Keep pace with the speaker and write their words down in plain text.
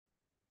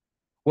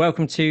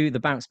Welcome to the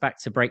Bounce Back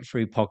to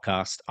Breakthrough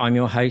podcast. I'm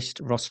your host,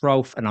 Ross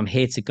Rolph, and I'm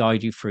here to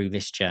guide you through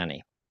this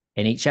journey.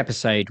 In each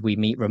episode, we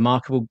meet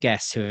remarkable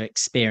guests who have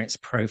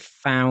experienced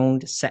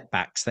profound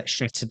setbacks that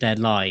shattered their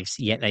lives,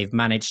 yet they've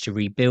managed to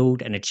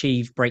rebuild and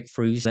achieve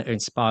breakthroughs that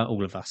inspire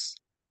all of us.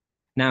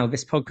 Now,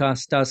 this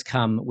podcast does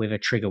come with a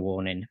trigger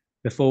warning.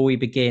 Before we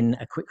begin,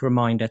 a quick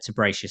reminder to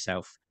brace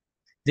yourself.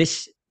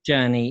 This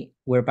journey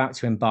we're about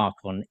to embark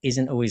on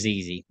isn't always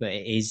easy, but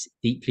it is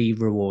deeply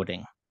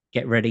rewarding.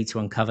 Get ready to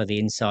uncover the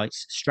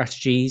insights,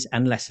 strategies,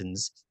 and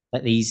lessons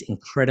that these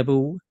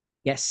incredible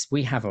guests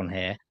we have on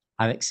here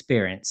have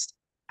experienced.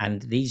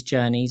 And these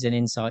journeys and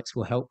insights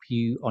will help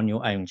you on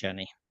your own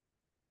journey.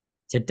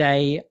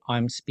 Today,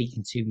 I'm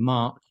speaking to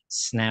Mark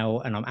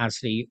Snell, and I'm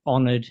absolutely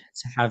honored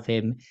to have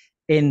him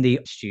in the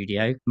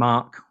studio.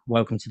 Mark,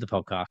 welcome to the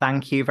podcast.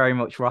 Thank you very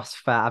much, Ross,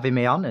 for having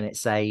me on, and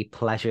it's a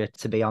pleasure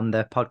to be on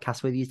the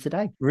podcast with you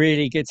today.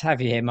 Really good to have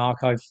you here,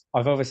 Mark. I've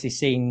obviously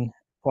seen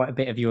quite a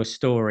bit of your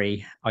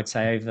story, I'd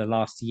say, over the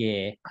last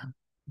year,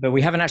 but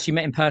we haven't actually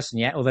met in person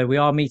yet. Although we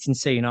are meeting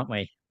soon, aren't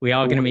we? We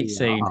are going to meet We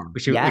soon, are.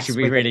 which will Yes, be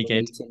we're going to really be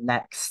good. meeting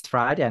next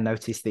Friday. I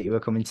noticed that you were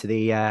coming to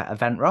the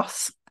event,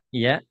 Ross.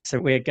 Yeah, so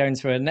we're going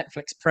to a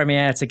Netflix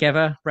premiere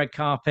together, red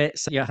carpet.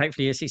 So yeah,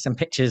 hopefully you'll see some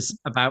pictures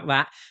about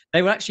that.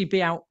 They will actually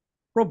be out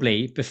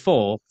probably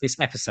before this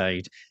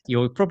episode.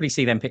 You'll probably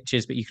see them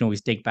pictures, but you can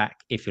always dig back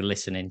if you're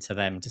listening to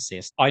them to see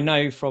us. I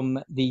know from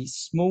the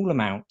small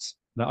amount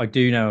that I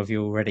do know of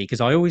you already,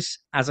 because I always,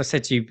 as I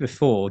said to you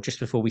before, just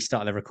before we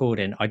started the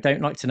recording, I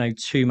don't like to know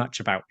too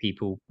much about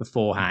people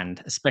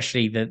beforehand,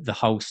 especially the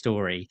whole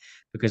story,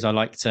 because I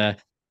like to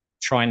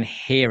try and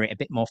hear it a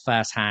bit more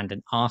firsthand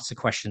and ask the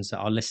questions that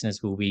our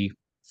listeners will be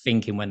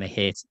thinking when they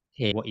hear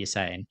what you're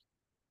saying.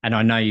 And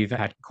I know you've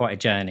had quite a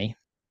journey.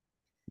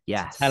 So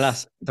tell Yes,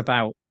 us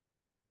about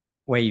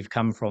where you've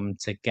come from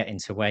to get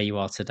into where you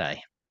are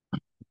today.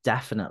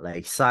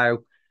 definitely.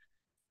 So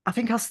I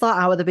think I'll start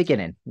out at the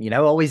beginning.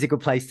 Always a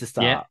good place to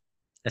Yeah, start.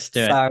 let's do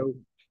it. So,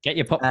 Get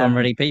your popcorn um,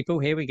 ready, people.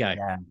 Here we go.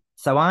 yeah.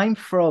 So I'm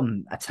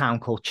from a town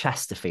called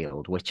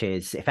Chesterfield, which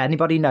is, if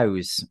anybody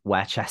knows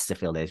where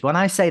Chesterfield is, when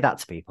I say that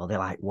to people, they're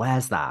like,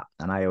 "Where's that?"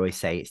 And I always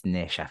say it's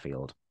near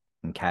Sheffield.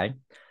 Okay.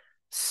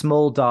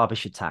 Small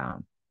Derbyshire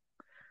town.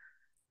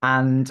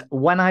 And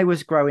when I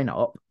was growing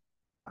up,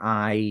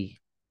 I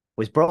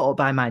was brought up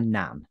by my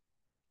nan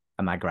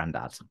and my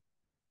granddad.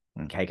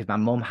 Okay, because my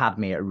mum had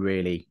me at a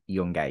really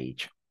young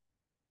age.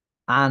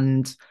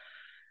 And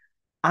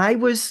I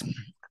was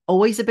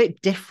always a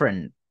bit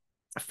different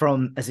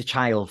from as a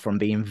child from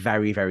being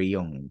very, very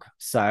young.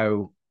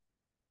 So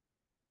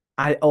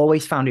I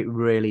always found it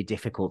really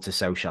difficult to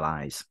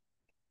socialize,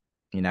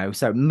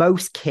 So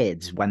most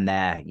kids, when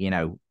they're,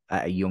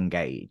 at a young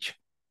age,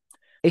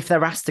 if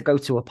they're asked to go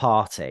to a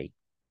party,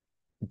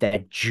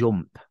 they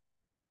jump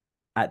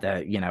at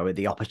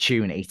the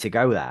opportunity to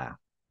go there.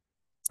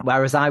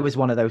 Whereas I was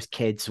one of those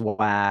kids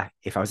where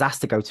if I was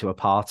asked to go to a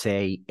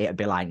party, it'd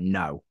be like,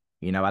 no,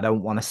 I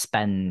don't want to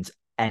spend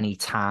any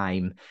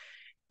time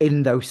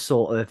in those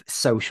sort of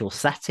social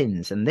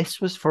settings. And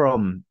this was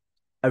from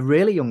a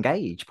really young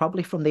age,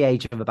 probably from the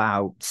age of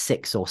about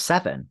 6 or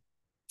 7.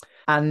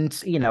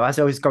 And, as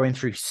I was going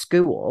through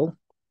school,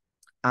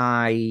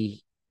 I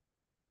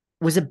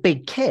was a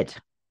big kid.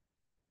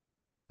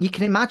 You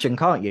can imagine,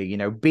 can't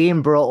you?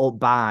 Being brought up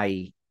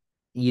by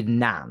your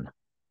nan.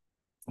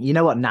 You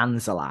know what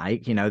nans are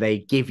like. They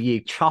give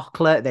you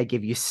chocolate, they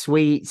give you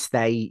sweets,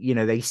 they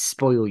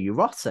spoil you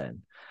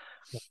rotten.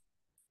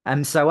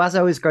 And so as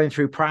I was going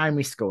through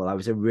primary school, I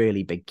was a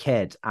really big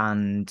kid.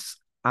 And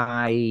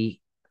I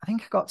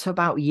think I got to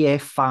about year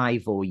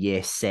 5 or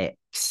year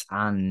 6,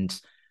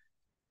 and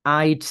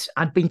I'd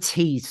been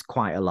teased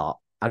quite a lot.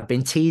 I'd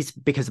been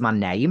teased because of my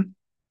name,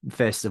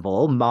 first of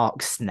all,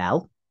 Mark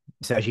Snell.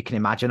 So as you can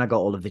imagine, I got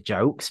all of the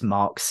jokes,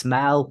 Mark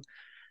Smell.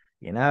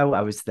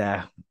 I was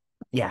there.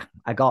 Yeah,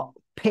 I got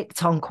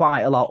picked on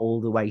quite a lot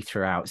all the way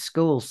throughout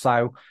school.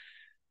 So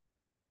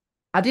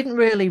I didn't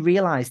really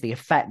realize the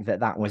effect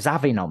that was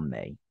having on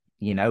me,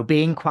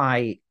 being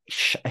quite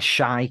a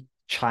shy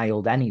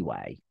child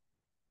anyway.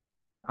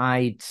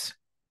 I'd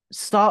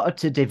started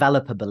to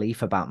develop a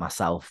belief about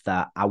myself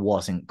that I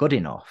wasn't good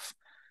enough.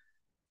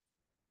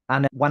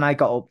 And when I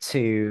got up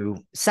to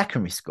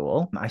secondary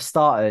school, I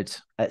started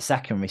at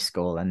secondary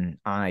school and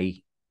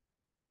I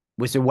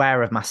was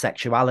aware of my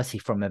sexuality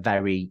from a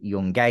very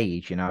young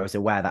age. I was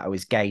aware that I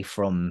was gay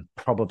from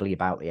probably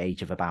about the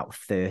age of about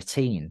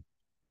 13.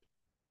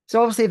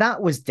 So obviously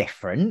that was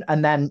different.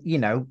 And then,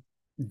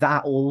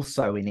 that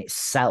also in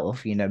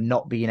itself,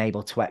 not being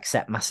able to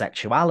accept my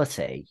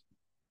sexuality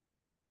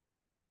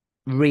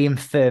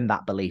reaffirmed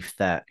that belief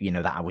that,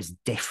 that I was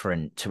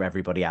different to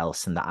everybody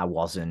else and that I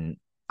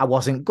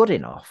wasn't good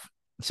enough.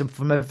 So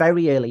from a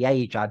very early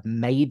age, I'd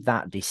made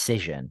that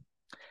decision.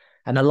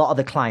 And a lot of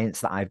the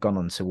clients that I've gone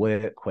on to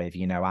work with,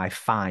 I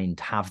find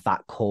have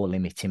that core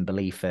limiting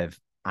belief of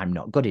I'm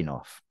not good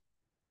enough.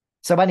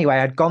 So anyway,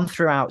 I'd gone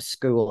throughout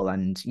school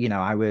and,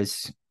 I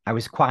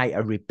was quite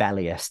a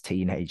rebellious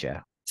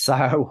teenager.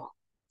 So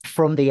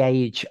from the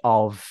age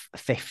of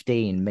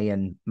 15, me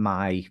and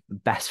my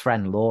best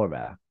friend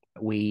Laura,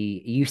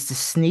 we used to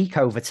sneak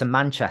over to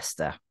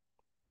Manchester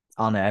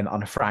on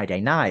a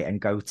Friday night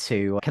and go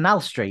to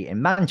Canal Street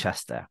in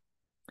Manchester.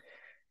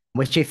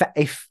 Which,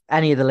 if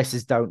any of the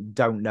listeners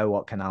don't know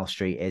what Canal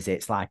Street is,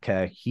 it's like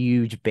a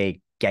huge,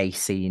 big gay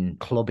scene,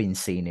 clubbing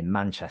scene in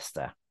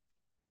Manchester.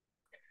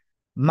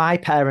 My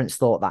parents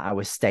thought that I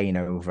was staying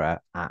over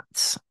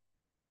at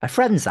a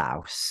friend's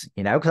house,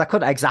 because I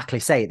couldn't exactly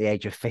say at the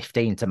age of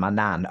 15 to my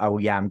nan, oh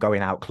yeah, I'm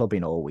going out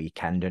clubbing all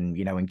weekend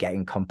and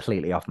getting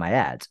completely off my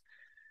head.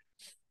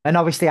 And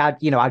obviously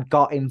I'd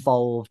got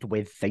involved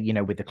with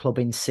the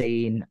clubbing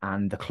scene,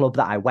 and the club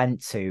that I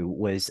went to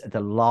was the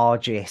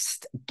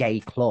largest gay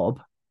club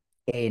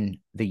in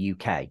the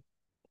UK.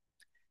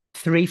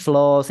 3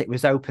 floors, it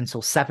was open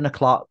till 7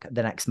 o'clock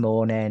the next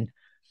morning.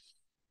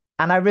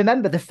 And I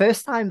remember the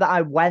first time that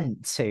I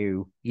went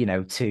to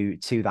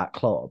that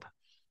club,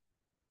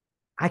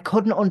 I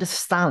couldn't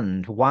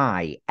understand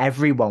why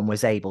everyone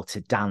was able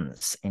to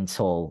dance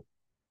until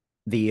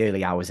the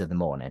early hours of the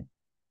morning.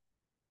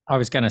 I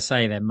was going to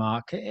say then,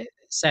 Mark,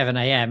 7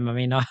 a.m. I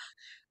mean,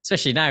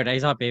 especially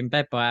nowadays, I'd be in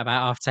bed by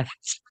about half 10.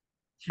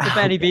 It'd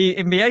barely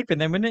be open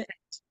then, wouldn't it?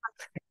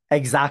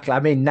 Exactly. I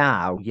mean,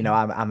 now,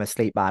 I'm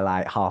asleep by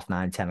like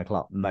 9:30, 10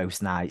 o'clock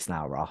most nights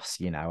now, Ross.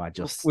 I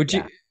just, Would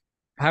yeah. you?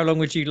 How long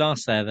would you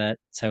last there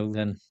till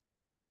then?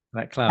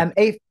 That club?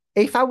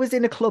 If I was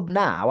in a club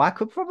now, I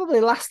could probably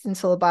last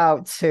until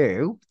about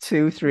 3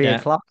 Yeah.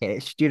 o'clock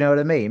ish. Do you know what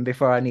I mean?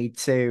 Before I need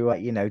to,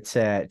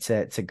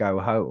 to go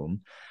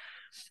home.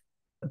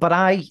 But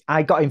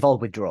I got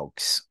involved with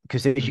drugs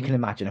because, as you Hmm. can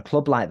imagine, a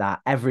club like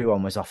that,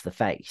 everyone was off the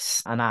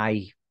face, and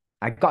I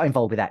got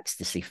involved with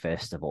ecstasy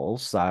first of all.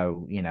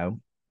 So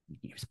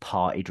it was a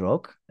party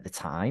drug at the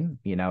time.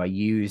 I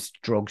used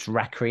drugs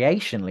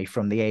recreationally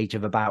from the age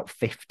of about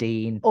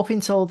 15 up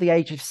until the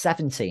age of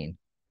 17.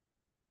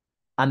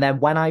 And then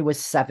when I was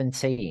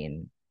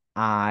 17,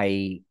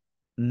 I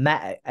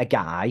met a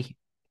guy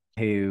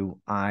who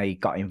I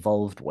got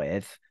involved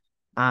with,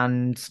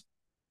 and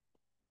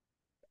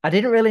I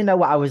didn't really know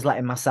what I was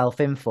letting myself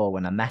in for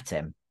when I met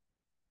him,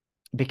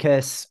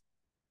 because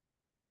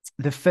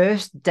the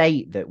first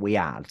date that we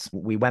had,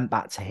 we went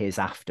back to his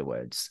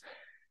afterwards,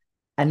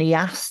 and he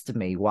asked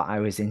me what I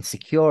was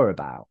insecure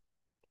about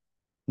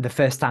the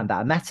first time that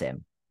I met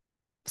him.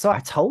 So I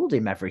told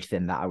him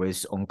everything that I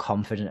was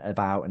unconfident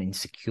about and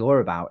insecure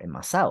about in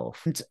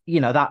myself. And,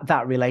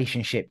 that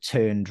relationship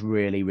turned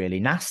really, really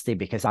nasty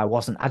because I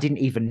didn't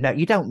even know.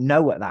 You don't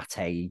know at that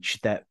age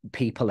that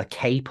people are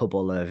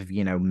capable of,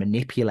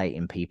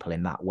 manipulating people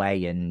in that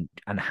way and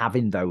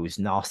having those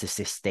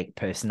narcissistic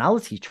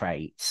personality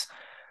traits.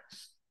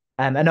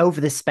 And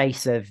over the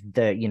space of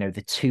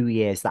the 2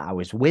 years that I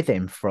was with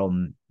him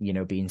from,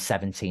 being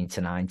 17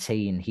 to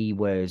 19, he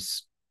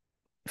was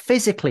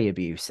physically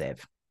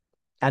abusive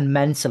and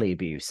mentally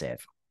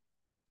abusive.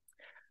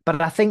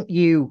 But I think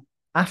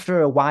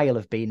after a while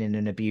of being in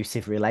an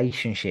abusive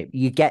relationship,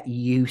 you get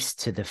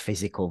used to the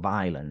physical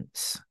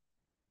violence,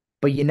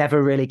 but you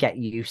never really get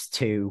used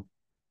to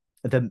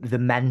the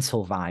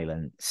mental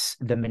violence,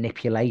 the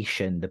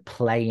manipulation, the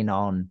playing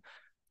on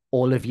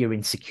all of your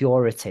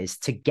insecurities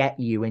to get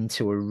you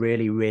into a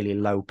really, really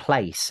low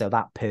place so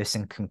that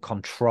person can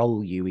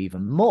control you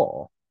even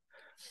more.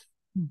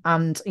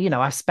 And,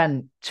 I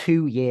spent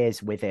 2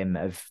 years with him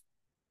of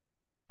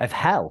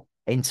hell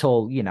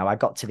until, I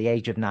got to the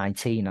age of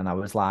 19 and I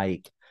was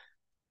like,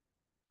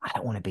 I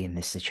don't want to be in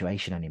this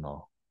situation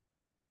anymore.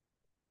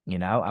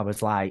 I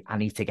was like, I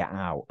need to get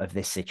out of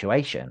this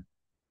situation.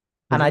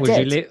 And I Would you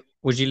did. live?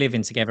 Was you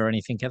living together or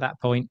anything at that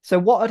point? So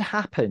what had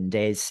happened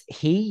is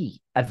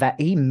he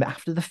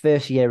after the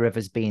first year of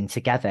us being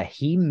together,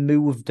 he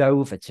moved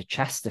over to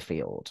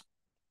Chesterfield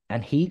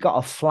and he got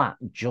a flat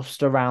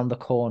just around the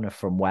corner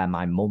from where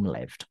my mum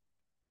lived.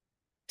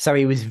 So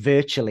he was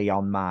virtually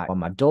on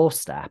my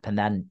doorstep. And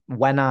then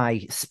when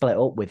I split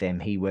up with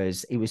him, he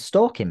was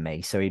stalking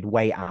me. So he'd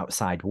wait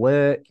outside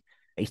work.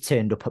 He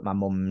turned up at my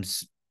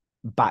mum's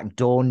back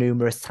door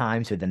numerous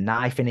times with a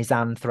knife in his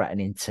hand,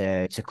 threatening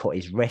to cut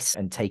his wrists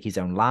and take his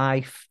own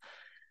life.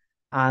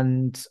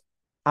 And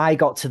I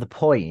got to the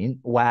point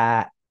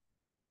where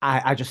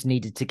I just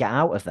needed to get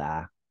out of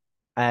there.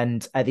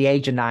 And at the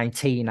age of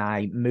 19,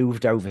 I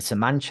moved over to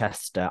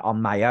Manchester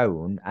on my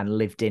own and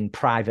lived in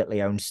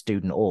privately owned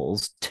student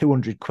halls,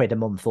 200 quid a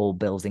month, all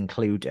bills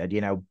included,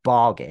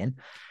 bargain.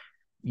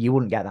 You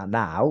wouldn't get that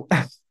now.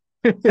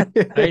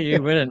 No,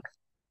 you wouldn't.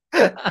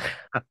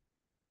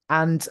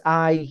 And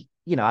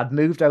I'd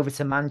moved over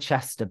to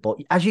Manchester, but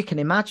as you can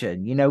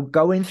imagine,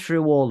 going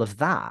through all of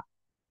that,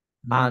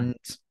 Mm. and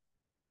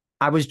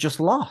I was just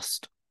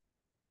lost.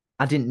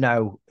 I didn't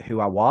know who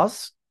I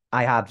was.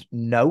 I had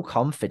no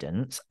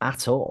confidence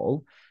at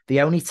all.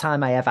 The only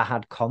time I ever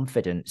had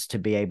confidence to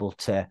be able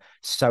to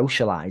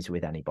socialize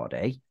with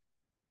anybody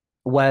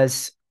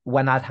was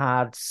when I'd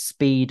had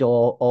speed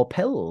or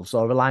pills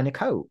or a line of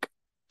coke.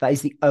 That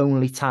is the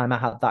only time I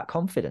had that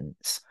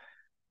confidence.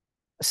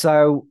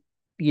 So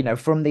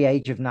from the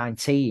age of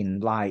 19,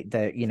 like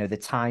the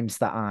times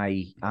that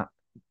I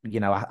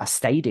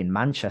stayed in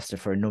Manchester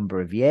for a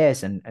number of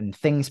years, and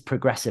things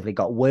progressively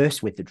got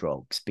worse with the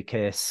drugs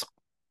because,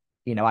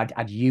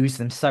 I'd use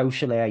them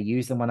socially. I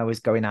used them when I was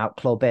going out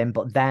clubbing,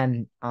 but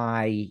then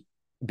I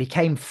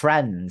became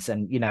friends,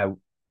 and,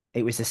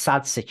 it was a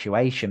sad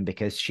situation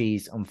because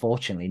she's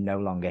unfortunately no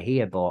longer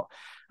here, but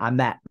I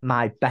met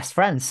my best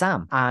friend,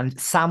 Sam, and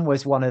Sam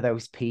was one of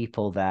those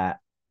people that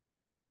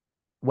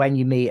when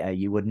you meet her,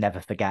 you would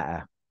never forget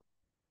her.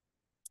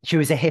 She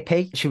was a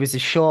hippie. She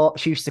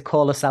used to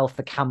call herself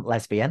the camp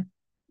lesbian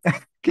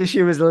because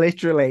she was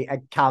literally a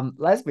camp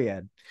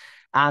lesbian.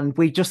 And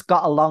we just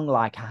got along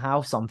like a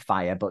house on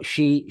fire. But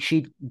she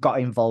got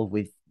involved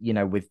with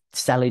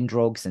selling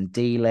drugs and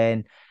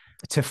dealing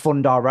to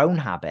fund our own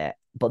habit.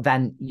 But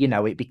then,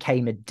 it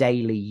became a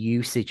daily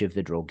usage of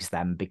the drugs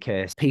then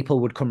because people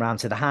would come round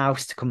to the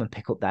house to come and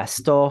pick up their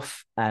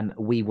stuff.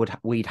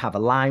 We'd have a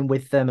line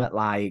with them at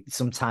like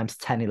sometimes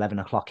 10, 11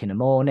 o'clock in the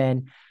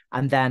morning.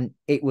 And then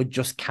it would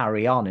just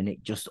carry on and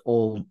it just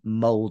all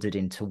molded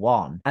into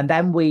one. And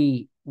then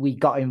we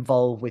got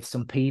involved with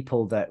some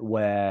people that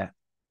were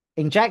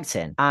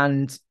injecting.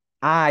 And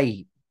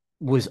I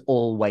was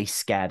always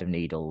scared of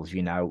needles,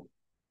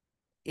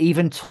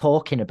 Even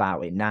talking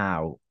about it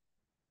now,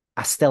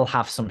 I still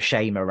have some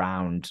shame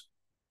around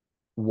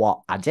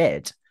what I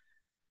did.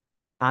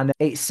 And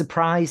it's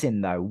surprising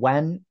though,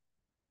 when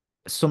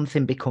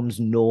something becomes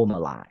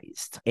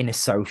normalized in a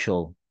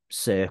social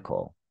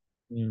circle,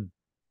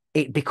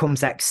 it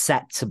becomes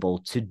acceptable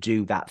to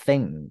do that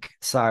thing.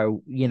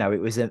 So,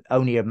 it was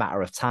only a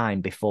matter of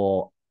time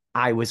before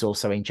I was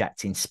also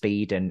injecting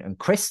speed and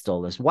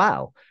crystal as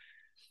well.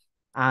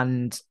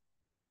 And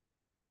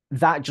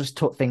that just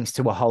took things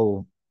to a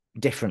whole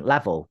different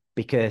level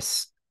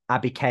because I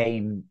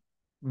became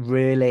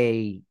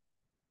really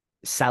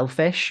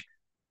selfish.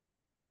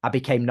 I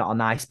became not a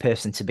nice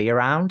person to be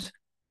around.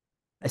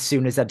 As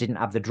soon as I didn't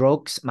have the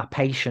drugs, my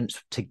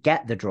patience to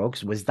get the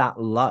drugs was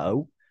that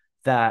low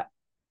that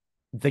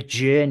the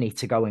journey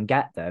to go and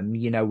get them,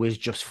 was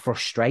just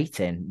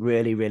frustrating,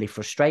 really, really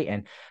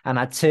frustrating. And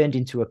I turned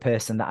into a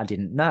person that I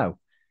didn't know.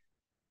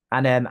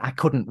 And I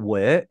couldn't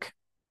work.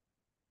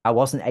 I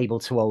wasn't able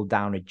to hold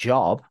down a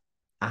job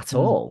at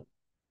all.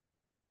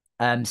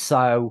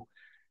 So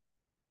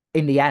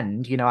in the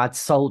end, I'd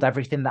sold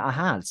everything that I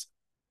had.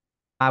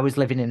 I was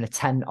living in a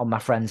tent on my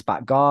friend's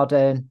back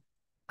garden,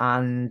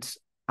 and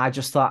I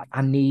just thought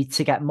I need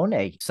to get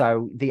money.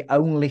 So the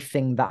only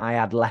thing that I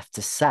had left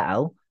to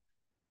sell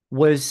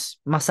was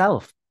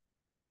myself.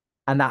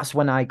 And that's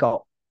when I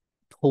got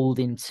pulled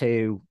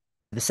into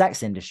the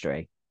sex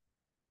industry,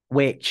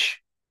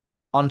 which,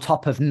 on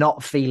top of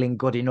not feeling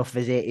good enough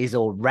as it is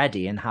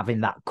already and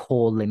having that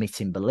core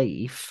limiting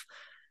belief,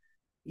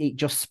 it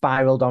just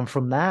spiraled on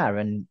from there.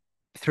 And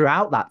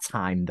throughout that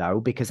time, though,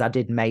 because I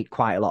did make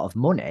quite a lot of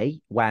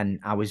money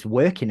when I was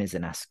working as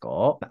an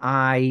escort,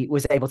 I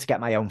was able to get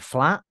my own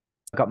flat,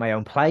 I got my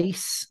own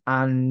place,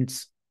 and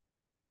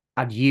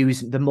I'd use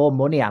the more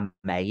money I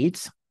made,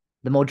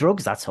 the more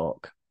drugs I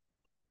took.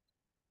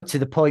 To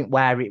the point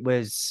where it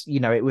was,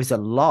 it was a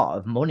lot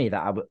of money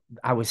that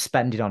I was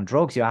spending on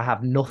drugs. I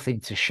have nothing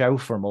to show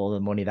from all the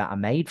money that I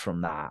made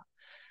from that.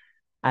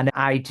 And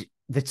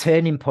the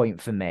turning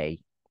point for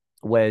me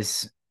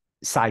was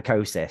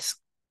psychosis,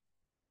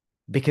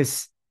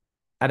 because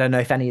I don't know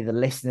if any of the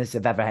listeners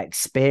have ever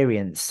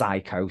experienced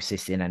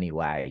psychosis in any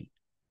way,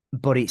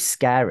 but it's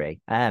scary.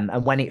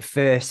 And when it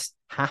first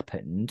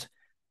happened,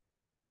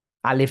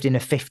 I lived in a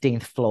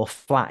 15th floor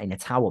flat in a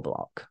tower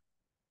block.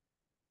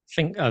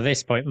 Think at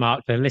this point,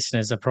 Mark, the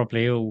listeners are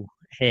probably all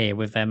here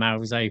with their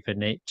mouths open.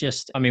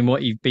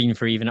 What you've been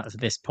through even up to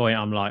this point,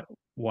 I'm like,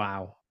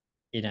 wow,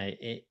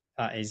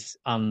 that is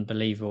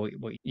unbelievable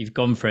what you've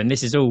gone through. And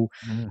this is all,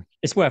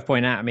 it's worth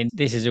pointing out. I mean,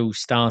 this has all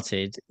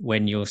started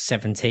when you're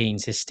 17,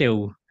 so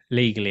still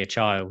legally a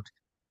child,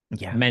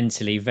 Yeah.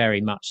 mentally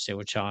very much still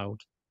a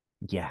child.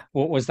 Yeah.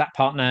 What was that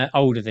partner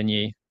older than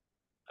you?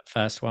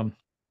 First one?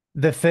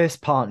 The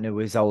first partner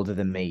was older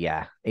than me.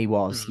 Yeah, he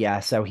was. Mm. Yeah.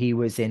 So he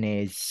was in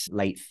his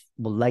late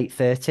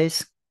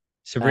 30s.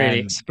 So really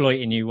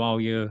exploiting you while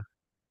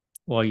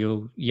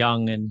you're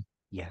young and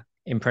Yeah.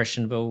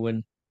 impressionable.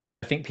 And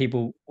I think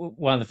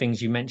one of the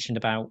things you mentioned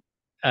about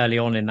early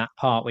on in that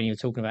part when you were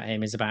talking about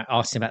him is about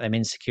asking about them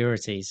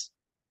insecurities.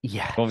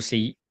 Yeah.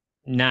 Obviously,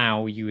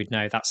 now you would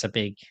know that would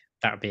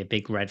be a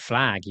big red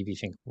flag. You'd be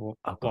thinking, well,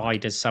 Oh why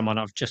God. does someone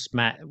I've just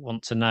met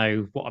want to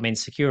know what I'm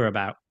insecure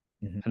about?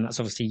 Mhm. And that's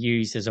obviously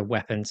used as a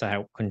weapon to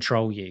help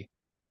control you.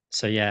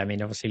 So yeah, I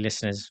mean, obviously,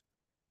 listeners,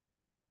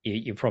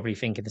 you're probably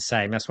thinking the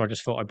same. That's why I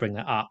just thought I'd bring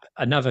that up.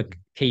 Another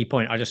key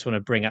point I just want to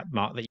bring up,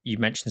 Mark, that you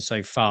mentioned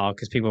so far,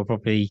 because people are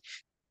probably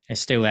are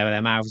still there with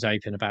their mouths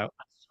open about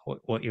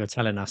what you're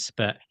telling us.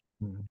 But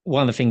Mhm.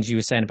 one of the things you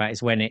were saying about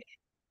is when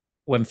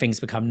things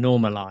become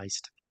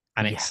normalized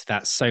and Yeah. it's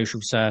that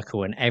social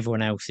circle and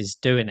everyone else is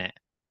doing it.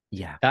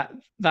 Yeah.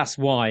 That's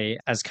why,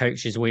 as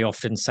coaches, we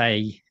often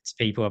say to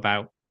people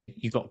about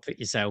you've got to put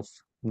yourself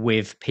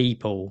with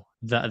people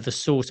that are the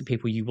sort of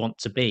people you want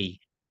to be,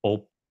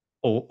 or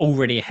or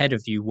already ahead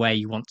of you where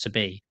you want to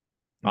be,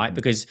 right? Mm-hmm.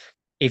 Because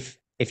if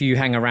you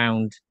hang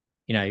around,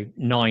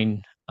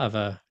 nine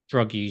other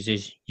drug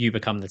users, you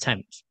become the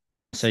 10th.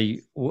 So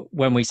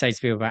when we say to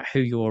people about who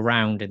you're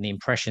around and the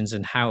impressions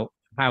and how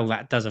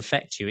that does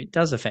affect you, it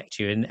does affect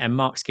you. And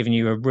Mark's given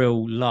you a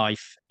real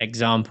life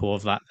example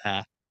of that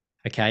there.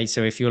 Okay,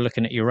 so if you're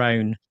looking at your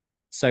own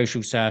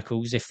social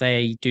circles, if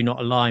they do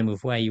not align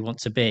with where you want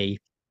to be,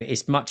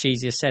 it's much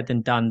easier said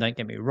than done, don't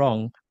get me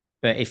wrong.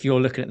 But if you're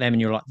looking at them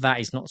and you're like,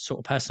 that is not the sort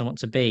of person I want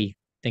to be,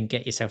 then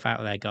get yourself out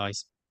of there,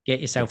 guys. Get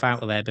Yeah. yourself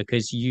out of there,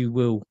 because you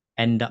will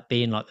end up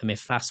being like them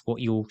if that's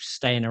what you're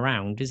staying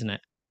around, isn't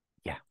it?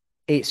 Yeah,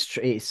 it's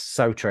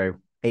so true.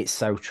 It's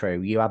so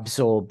true. You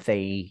absorb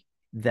the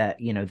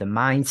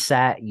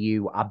mindset.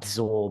 You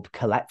absorb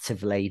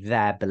collectively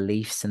their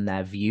beliefs and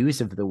their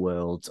views of the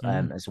world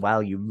Mm. as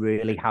well. You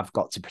really have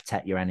got to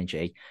protect your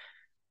energy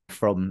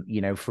from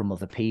from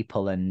other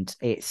people, and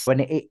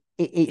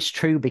it's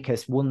true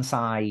because once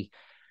I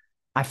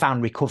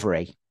found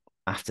recovery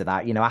after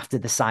that, after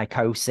the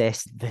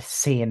psychosis,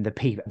 seeing the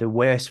people, the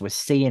worst was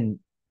seeing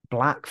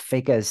black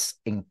figures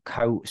in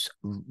coats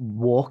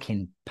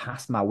walking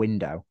past my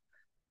window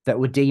that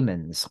were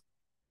demons.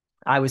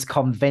 I was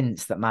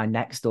convinced that my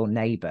next door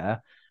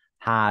neighbor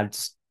had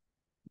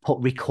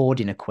put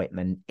recording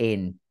equipment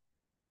in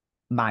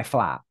my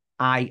flat.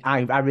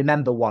 I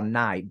remember one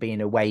night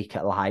being awake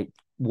at like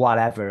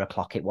whatever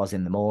o'clock it was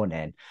in the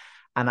morning,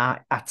 and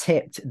I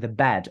tipped the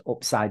bed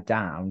upside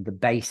down, the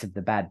base of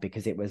the bed,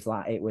 because it was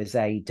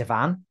a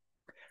divan,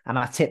 and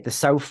I tipped the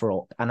sofa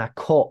up and I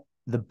cut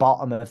the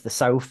bottom of the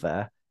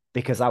sofa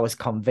because I was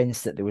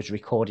convinced that there was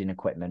recording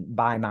equipment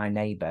by my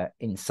neighbor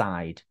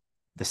inside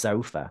the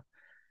sofa.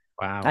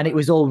 Wow. And it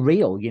was all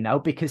real,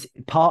 because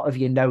part of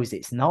you knows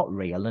it's not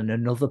real, and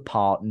another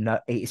part, no,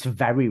 it's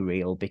very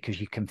real because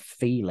you can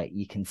feel it,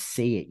 you can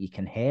see it, you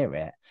can hear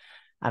it.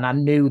 And I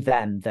knew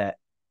then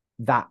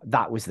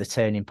that was the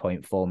turning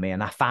point for me,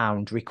 and I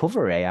found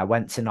recovery. I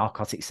went to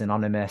Narcotics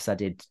Anonymous. I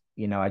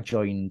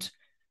joined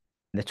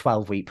the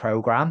 12-week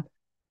program,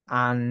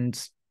 and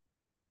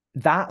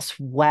that's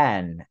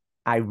when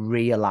I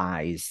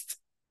realized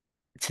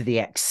to the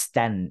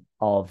extent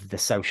of the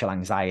social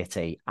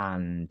anxiety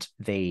and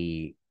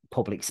the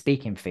public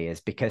speaking fears,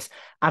 because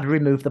I'd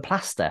removed the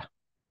plaster.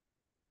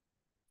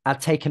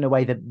 I'd taken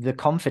away the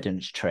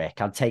confidence trick.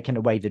 I'd taken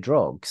away the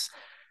drugs.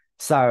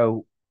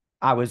 So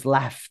I was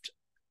left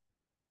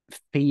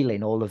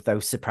feeling all of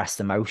those suppressed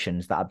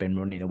emotions that I've been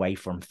running away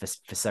from for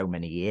so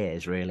many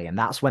years, really. And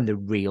that's when the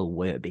real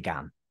work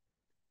began.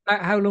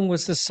 How long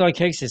was the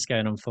psychosis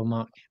going on for,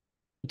 Mark?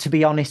 To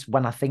be honest,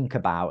 when I think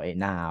about it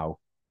now,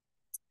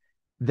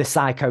 the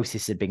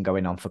psychosis had been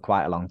going on for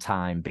quite a long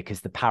time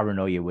because the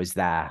paranoia was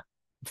there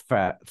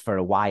for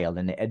a while,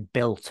 and it had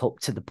built up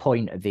to the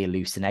point of the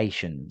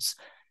hallucinations.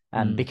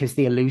 Mm. Because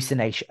the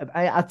hallucination,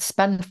 I'd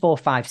spend 4,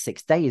 5,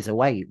 6 days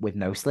away with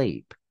no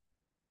sleep,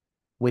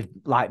 with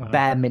like Wow.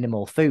 bare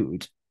minimal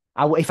food.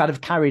 If I'd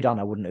have carried on,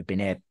 I wouldn't have been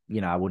here.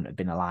 I wouldn't have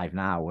been alive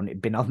now. I wouldn't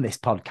have been on this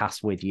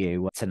podcast with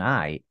you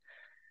tonight.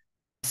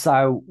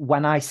 So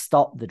when I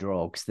stopped the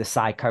drugs, the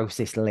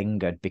psychosis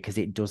lingered, because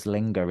it does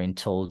linger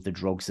until the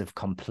drugs have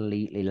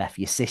completely left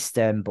your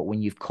system. But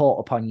when you've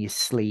caught up on your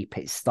sleep,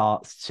 it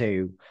starts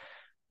to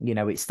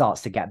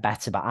get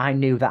better. But I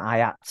knew that I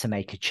had to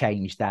make a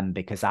change then,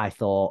 because I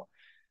thought,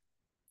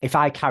 if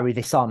I carry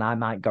this on, I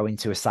might go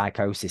into a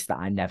psychosis that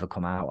I never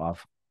come out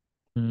of,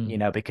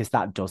 Mm. because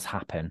that does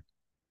happen.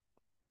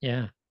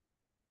 Yeah.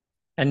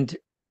 And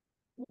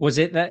was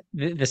it that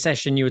the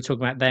session you were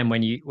talking about then,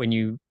 when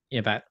you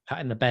about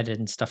patting the bed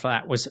and stuff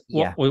like that, was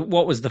Yeah.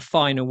 what was the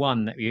final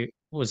one that you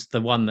was the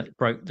one that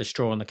broke the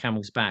straw on the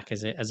camel's back,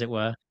 as it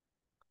were?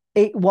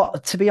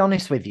 To be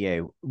honest with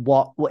you,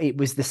 what it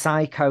was, the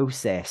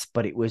psychosis,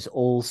 but it was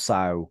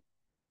also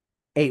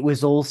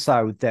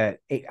that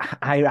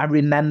I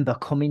remember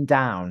coming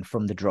down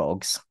from the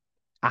drugs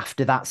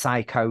after that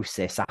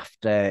psychosis,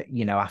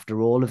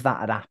 after all of that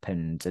had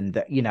happened, and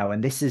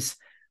and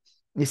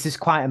this is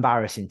quite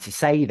embarrassing to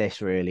say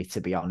this, really,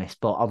 to be honest,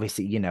 but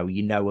obviously, you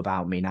know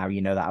about me now,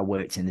 that I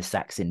worked in the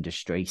sex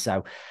industry.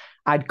 So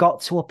I'd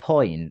got to a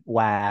point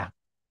where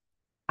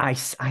I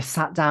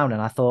sat down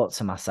and I thought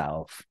to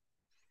myself,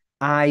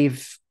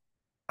 I've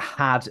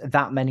had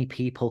that many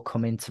people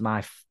come into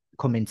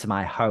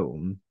my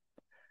home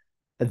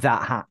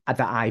that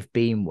I've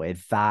been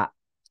with, that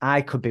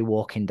I could be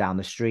walking down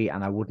the street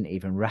and I wouldn't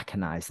even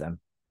recognize them.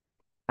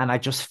 And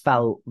I've just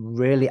felt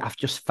really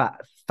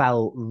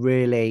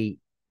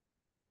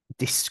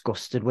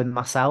disgusted with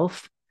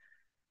myself.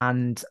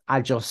 And I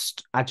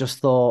just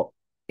thought,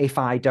 if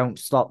I don't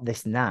stop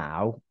this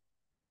now,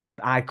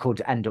 I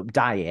could end up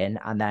dying.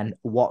 And then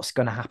what's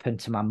going to happen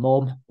to my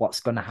mum? What's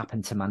going to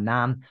happen to my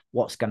nan?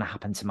 What's going to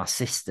happen to my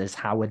sisters?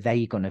 How are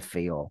they going to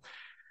feel?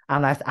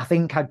 And I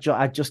think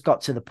I just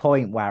got to the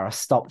point where I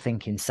stopped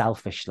thinking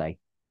selfishly,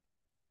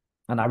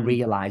 and I Mm.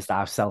 realized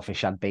how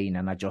selfish I'd been.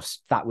 And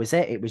that was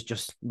it. It was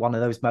just one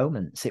of those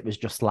moments. It was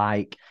just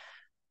like,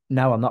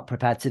 no, I'm not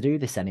prepared to do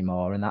this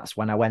anymore. And that's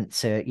when I went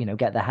to,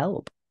 get the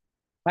help.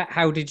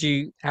 How did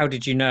you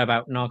know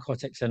about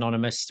Narcotics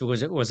Anonymous?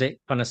 Was it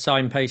kind of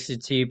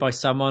signposted to you by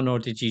someone, or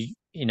did you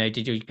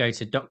go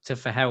to doctor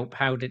for help?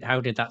 How did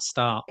that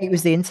start? It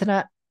was the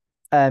internet.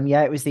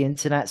 Yeah, it was the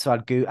internet. So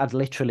I'd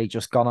literally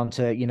just gone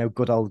onto,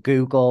 good old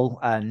Google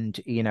and,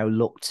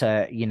 looked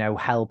at,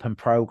 help and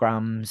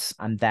programs.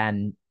 And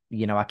then,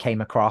 I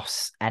came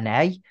across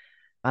NA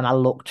and I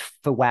looked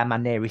for where my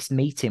nearest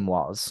meeting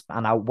was.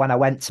 And when I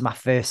went to my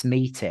first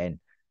meeting,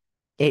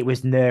 it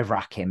was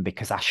nerve-wracking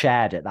because I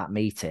shared at that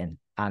meeting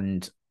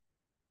and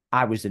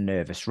I was a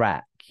nervous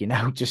wreck,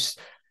 just,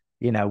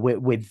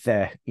 with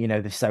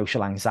the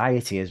social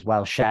anxiety as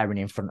well, sharing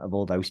in front of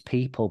all those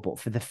people. But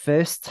for the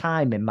first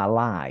time in my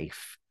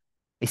life,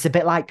 it's a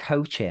bit like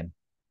coaching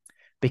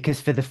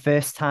because for the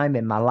first time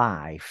in my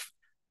life,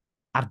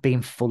 I'd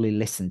been fully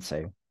listened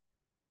to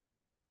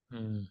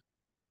Mm.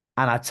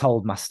 and I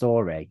told my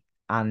story.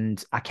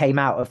 And I came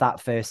out of that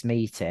first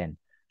meeting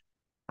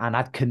and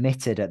I'd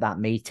committed at that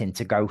meeting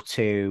to go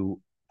to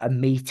a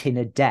meeting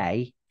a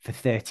day for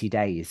 30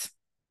 days.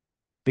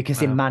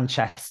 Because in Wow.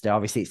 Manchester,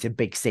 obviously, it's a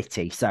big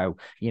city. So,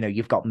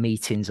 you've got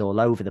meetings all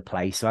over the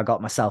place. So I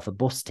got myself a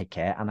bus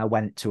ticket and I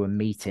went to a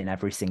meeting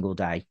every single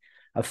day,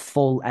 a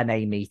full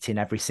NA meeting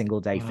every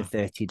single day for Wow.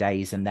 30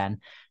 days. And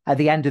then at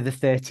the end of the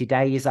 30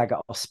 days, I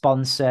got a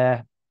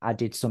sponsor. I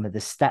did some of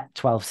the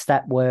 12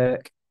 step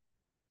work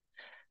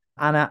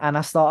and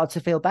I started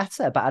to feel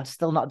better, but I'd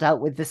still not dealt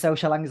with the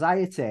social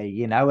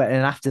anxiety, And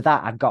after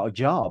that, I'd got a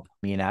job,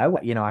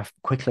 I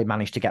quickly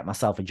managed to get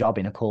myself a job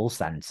in a call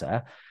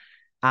center.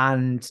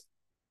 And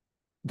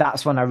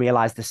that's when I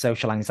realized the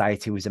social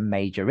anxiety was a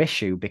major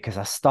issue because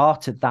I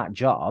started that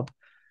job.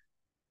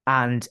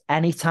 And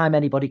anytime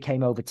anybody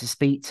came over to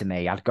speak to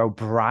me, I'd go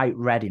bright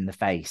red in the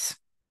face,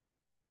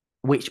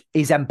 which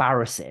is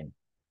embarrassing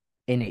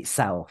in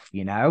itself,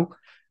 Yeah.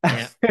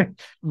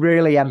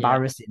 really Yeah.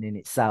 embarrassing in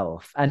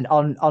itself. And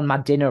on my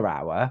dinner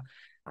hour,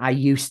 I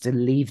used to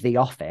leave the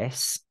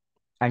office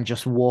and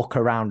just walk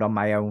around on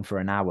my own for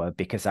an hour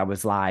because I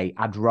was like,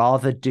 I'd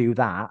rather do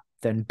that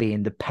than be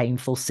in the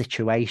painful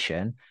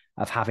situation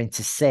of having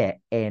to sit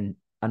in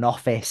an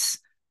office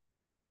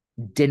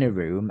dinner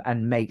room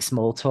and make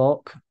small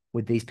talk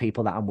with these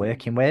people that I'm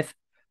working with.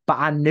 But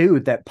I knew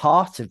that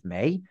part of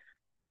me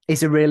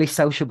is a really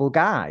sociable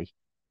guy.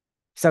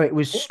 So it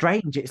was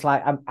strange. It's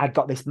like I've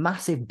got this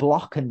massive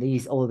block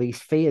and all these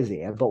fears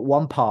here, but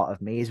one part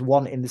of me is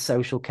wanting the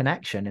social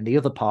connection, and the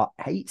other part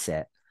hates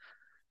it.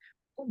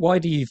 Why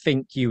do you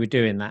think you were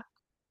doing that?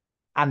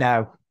 I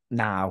know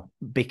now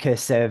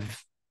because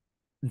of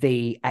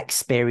the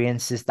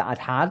experiences that I'd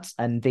had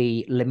and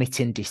the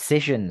limiting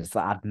decisions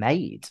that I'd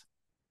made,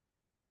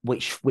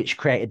 which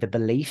created the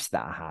beliefs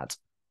that I had.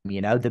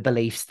 The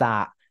beliefs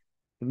that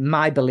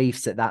my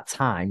beliefs at that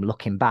time,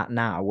 looking back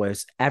now,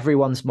 was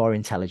everyone's more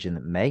intelligent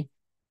than me.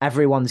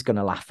 Everyone's going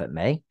to laugh at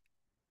me.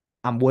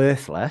 I'm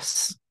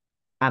worthless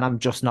and I'm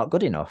just not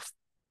good enough.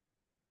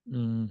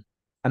 Mm.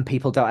 And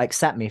people don't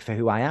accept me for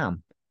who I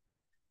am.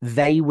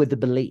 They were the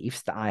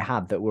beliefs that I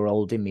had that were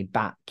holding me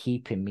back,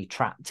 keeping me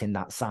trapped in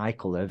that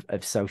cycle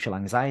of social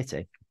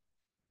anxiety.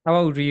 How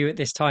old were you at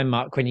this time,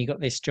 Mark, when you got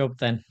this job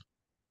then?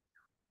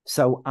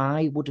 So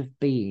I would have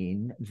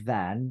been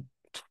then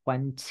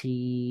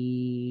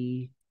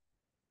 20,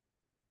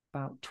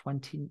 about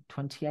 20,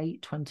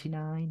 28,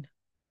 29,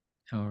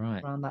 All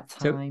right. around that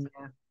So time.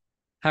 Yeah.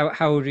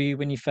 how old were you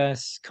when you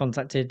first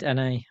contacted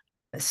NA?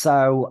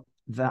 So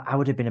that I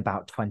would have been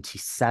about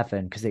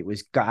 27 because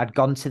I'd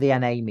gone to the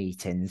NA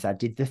meetings. I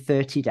did the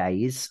 30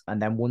 days.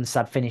 And then once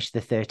I'd finished the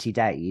 30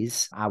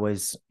 days, I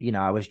was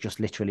just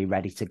literally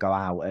ready to go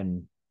out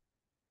and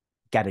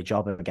get a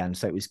job again.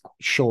 So it was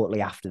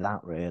shortly after that,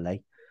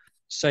 really.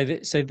 So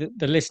the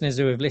listeners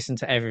who have listened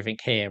to everything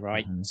here,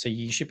 right? Mhm. So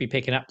you should be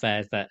picking up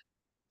there that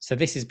so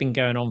this has been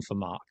going on for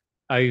Mark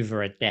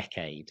over a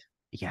decade.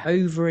 Yeah.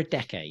 Over a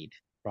decade,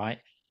 right?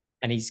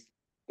 And he's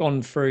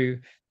gone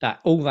through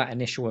all that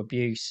initial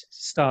abuse,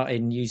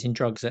 starting using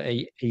drugs at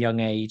a young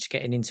age,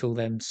 getting into all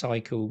them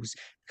cycles,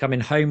 becoming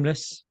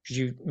homeless, because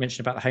you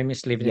mentioned about the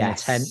homeless living in a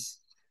tent. Yes.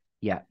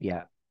 Yeah.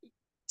 Yeah.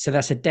 So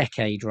that's a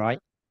decade, right?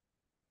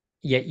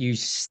 Yet you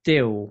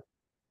still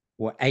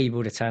were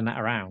able to turn that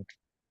around.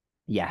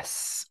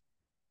 Yes.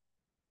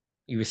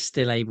 You were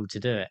still able to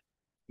do it.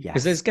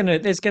 Because there's Yes. gonna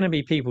there's gonna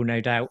be people,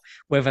 no doubt,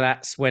 whether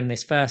that's when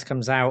this first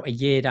comes out, a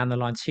year down the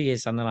line, 2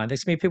 years down the line,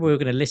 there's gonna be people who are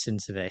gonna listen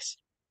to this,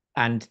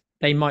 and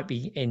they might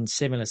be in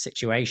similar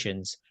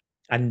situations.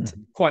 And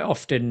Mhm. quite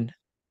often,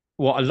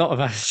 what a lot of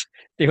us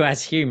do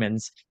as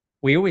humans,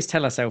 we always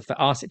tell ourselves that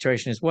our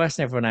situation is worse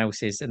than everyone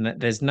else's, and that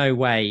there's no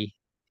way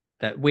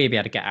that we'll be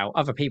able to get out.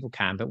 Other people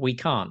can, but we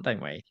can't,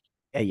 don't we?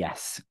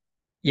 Yes.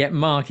 Yet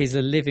Mark is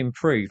a living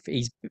proof.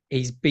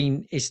 He's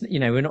been. It's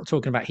we're not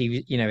talking about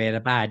he had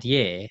a bad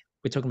year.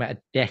 We're talking about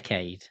a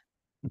decade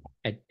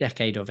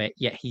of it,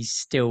 yet he's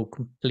still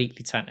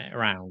completely turned it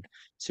around.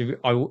 So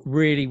I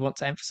really want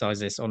to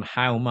emphasize this on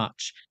how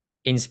much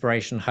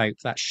inspiration, hope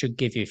that should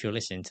give you if you're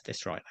listening to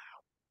this right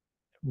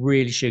now.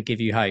 Really should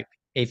give you hope.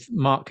 If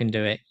Mark can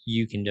do it,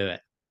 you can do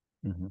it.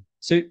 Mhm.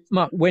 So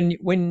Mark,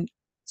 when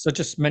So I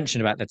just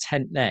mentioned about the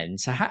tent then.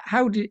 So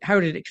how did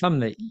it come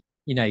that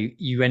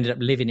you ended up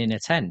living in a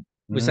tent?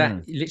 Was that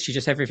Mm. literally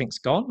just everything's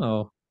gone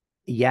or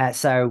Yeah.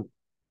 So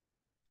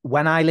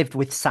when I lived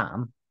with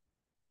Sam,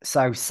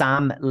 so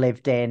Sam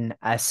lived in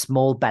a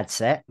small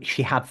bedsit.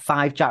 She had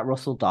five Jack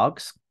Russell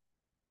dogs.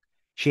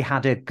 She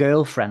had a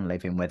girlfriend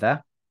living with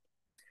her.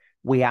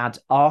 We had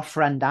our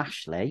friend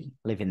Ashley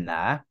living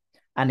there,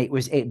 and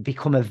it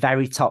become a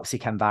very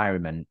toxic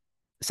environment.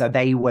 So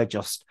they were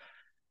just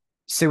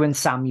Sue and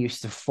Sam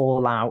used to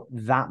fall out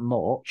that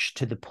much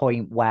to the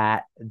point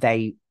where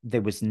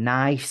there was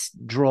knives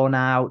drawn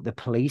out, the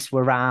police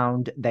were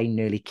around, they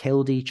nearly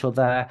killed each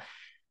other,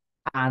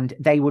 and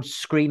they would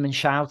scream and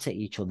shout at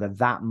each other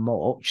that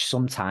much.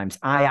 Sometimes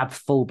I had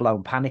full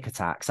blown panic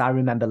attacks. I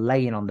remember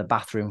laying on the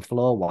bathroom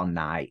floor one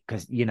night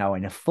because in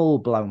a full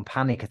blown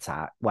panic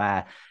attack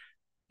where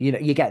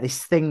you get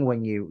this thing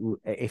when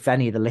if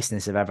any of the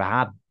listeners have ever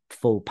had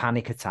full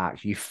panic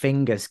attacks, your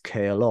fingers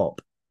curl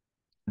up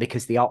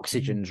because the Mm.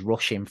 oxygen's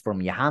rushing from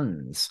your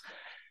hands.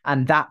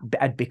 And that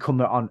had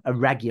become on a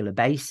regular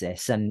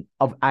basis. And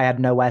I had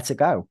nowhere to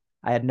go.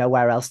 I had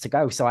nowhere else to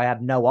go. So I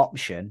had no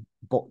option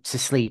but to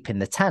sleep in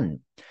the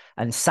tent.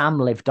 And Sam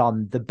lived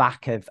on the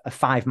back of a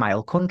 5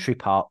 mile country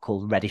park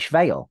called Reddish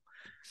Vale.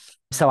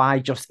 So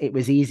it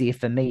was easier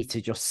for me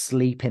to just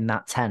sleep in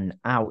that tent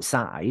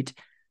outside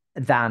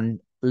than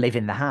live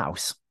in the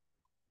house.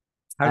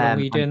 How long were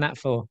you And doing that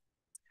for?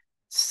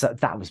 so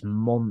that was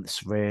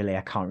months, really.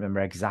 I can't remember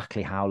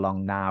exactly how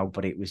long now,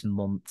 but it was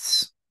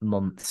months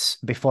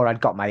before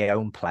I'd got my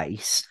own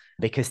place.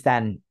 Because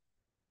then,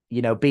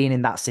 being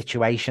in that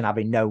situation,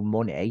 having no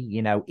money,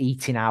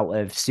 eating out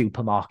of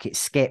supermarket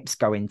skips,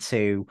 going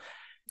to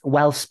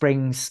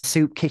Wellsprings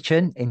Soup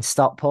Kitchen in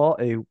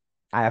Stockport, who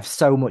I have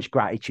so much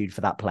gratitude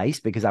for that place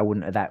because I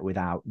wouldn't have that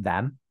without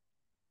them.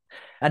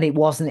 And it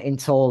wasn't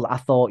until I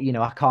thought,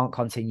 I can't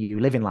continue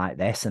living like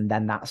this. And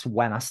then that's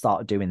when I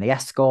started doing the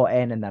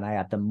escorting. And then I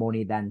had the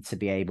money then to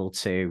be able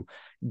to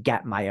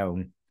get my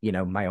own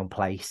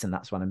place. And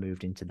that's when I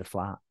moved into the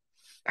flat.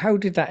 How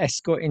did that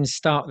escorting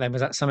start then?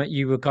 Was that something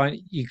you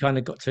kind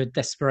of got to a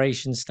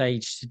desperation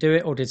stage to do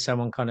it, or did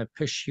someone kind of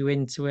push you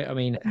into it? I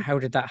mean, how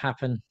did that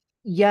happen?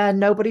 Yeah,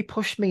 nobody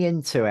pushed me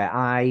into it.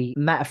 I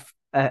met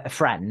a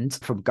friend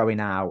from going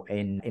out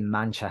in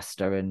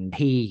Manchester, and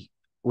he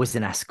was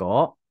an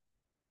escort.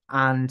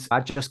 And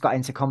I just got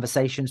into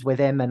conversations with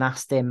him and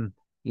asked him,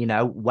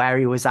 where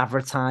he was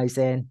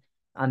advertising.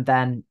 And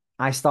then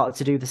I started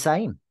to do the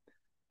same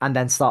and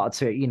then started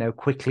to,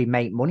 quickly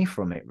make money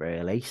from it,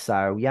 really.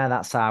 So yeah,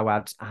 that's how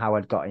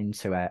I'd got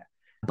into it.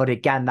 But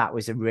again, that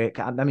was I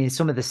mean,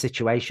 some of the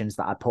situations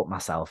that I put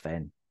myself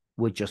in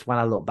were just, when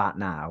I look back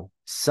now,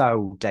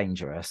 so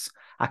dangerous.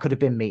 I could have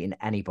been meeting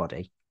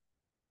anybody.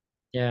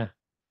 Yeah,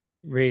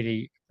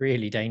 really,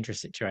 really dangerous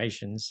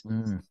situations.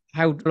 Mm.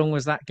 How long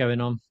was that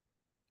going on?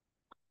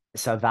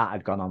 So that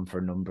had gone on for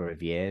a number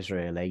of years,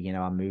 really.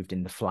 I moved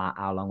in the flat.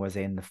 How long was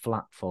I in the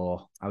flat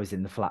for? I was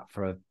in the flat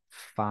for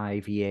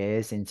 5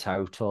 years in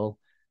total.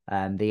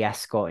 The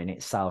escort in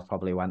itself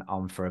probably went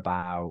on for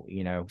about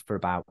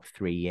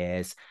 3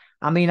 years.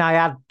 I mean, I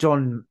had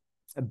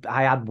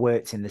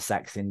worked in the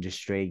sex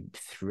industry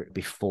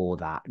before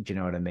that. Do you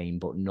know what I mean?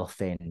 But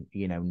nothing,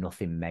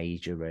 nothing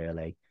major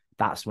really.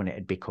 That's when it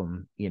had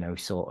become,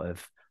 sort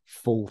of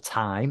full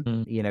time,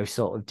 Mm,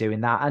 sort of doing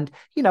that. And,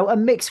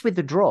 and mixed with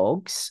the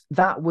drugs,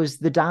 that was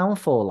the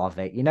downfall of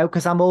it,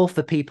 because I'm all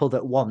for people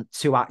that want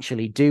to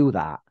actually do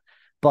that.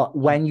 But mm.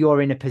 when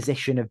you're in a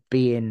position of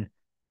being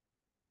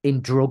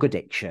in drug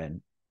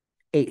addiction,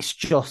 it's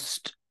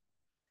just,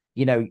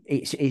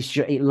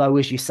 it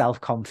lowers your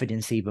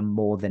self-confidence even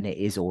more than it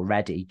is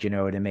already. Do you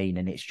know what I mean?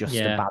 And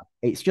Yeah,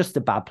 it's just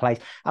a bad place.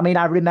 I mean,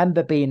 I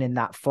remember being in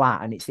that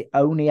flat, and it's the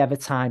only ever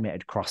time it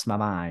had crossed my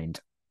mind.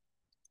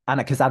 And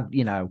because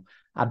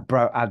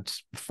I'd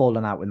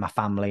fallen out with my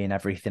family and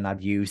everything.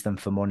 I'd used them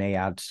for money.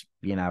 I'd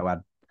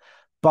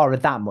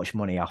borrowed that much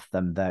money off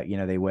them that,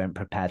 they weren't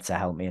prepared to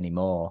help me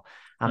anymore.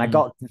 And I mm,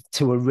 got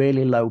to a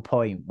really low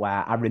point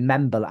where I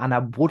remember, and I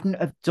wouldn't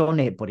have done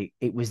it, but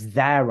it was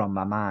there on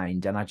my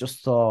mind. And I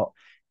just thought,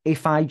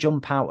 if I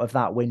jump out of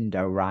that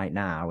window right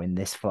now in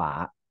this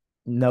flat,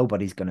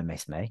 nobody's going to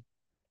miss me.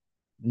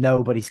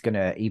 Nobody's going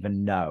to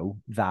even know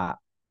that.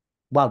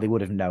 Well, they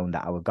would have known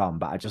that I were gone,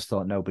 but I just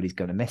thought nobody's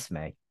going to miss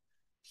me.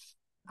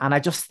 And I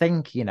just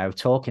think,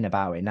 talking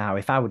about it now,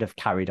 if I would have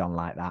carried on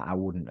like that, I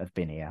wouldn't have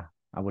been here.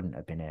 I wouldn't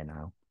have been here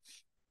now.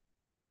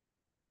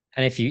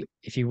 and if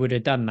you would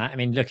have done that, I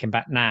mean, looking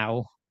back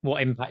now,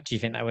 what impact do you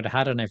think that would have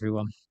had on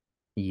everyone?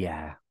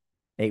 Yeah.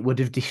 It would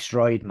have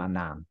destroyed my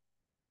nan.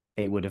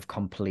 It would have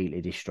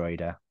completely destroyed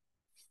her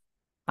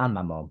and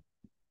my mum.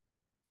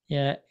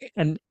 Yeah,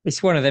 and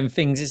it's one of them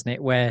things, isn't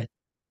it, where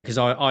because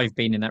I've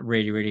been in that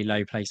really, really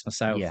low place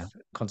myself, Yeah.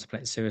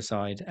 contemplating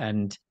suicide,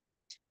 and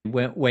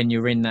when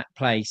you're in that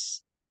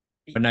place,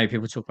 I know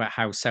people talk about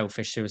how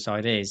selfish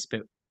suicide is,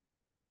 but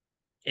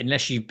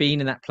unless you've been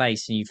in that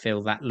place and you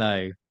feel that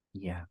low,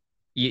 Yeah.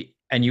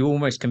 you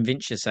almost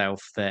convince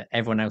yourself that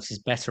everyone else is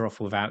better off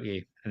without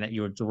you and that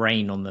you're a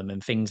drain on them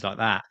and things like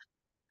that.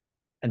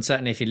 And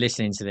certainly if you're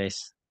listening to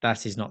this,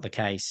 that is not the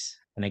case.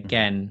 And Mhm.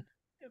 again,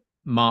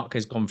 Mark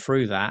has gone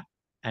through that,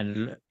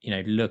 and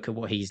look at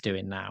what he's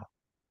doing now,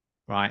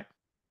 right?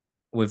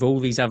 With all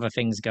these other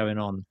things going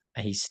on,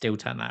 and he's still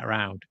turned that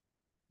around.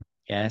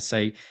 Yeah.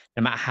 So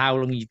no matter how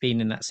long you've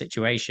been in that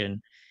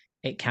situation,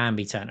 it can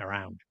be turned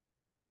around.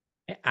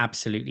 It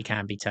absolutely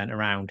can be turned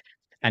around.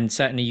 And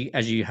certainly,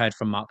 as you heard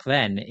from Mark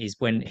then, is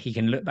when he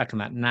can look back on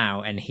that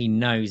now and he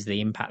knows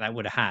the impact that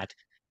would have had.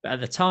 But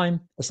at the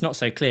time, it's not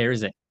so clear,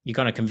 is it? You're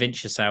going to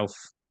convince yourself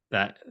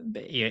that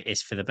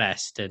it's for the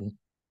best and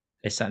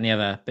this, that, and the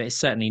other, but it's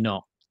certainly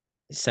not.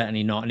 It's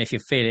certainly not. And if you're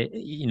feeling,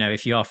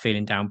 if you are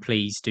feeling down,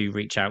 please do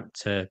reach out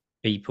to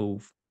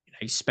people,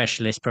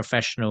 specialist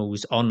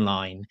professionals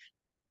online.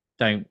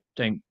 Don't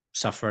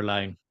suffer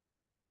alone.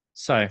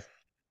 So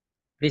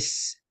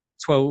this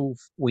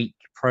 12-week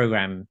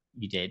program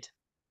you did,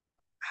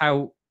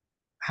 how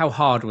how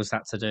hard was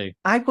that to do?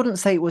 I wouldn't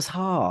say it was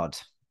hard.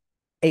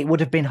 It would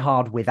have been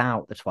hard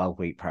without the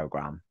 12-week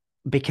program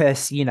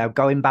because,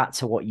 going back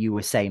to what you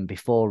were saying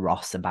before,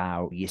 Ross,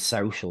 about your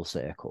social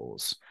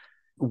circles,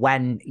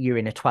 when you're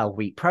in a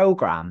 12-week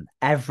program,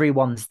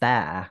 everyone's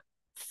there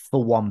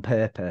for one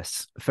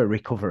purpose, for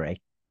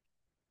recovery.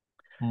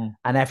 Mm.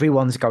 And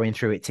everyone's going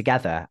through it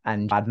together.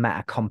 And I'd met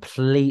a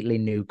completely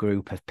new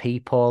group of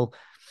people.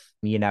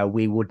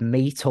 We would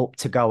meet up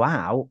to go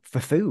out for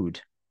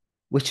food,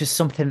 which is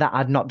something that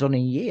I'd not done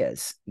in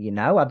years.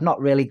 I'd not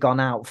really gone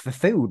out for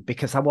food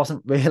because I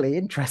wasn't really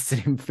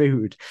interested in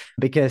food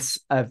because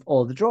of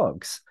all the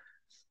drugs.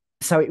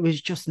 So it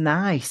was just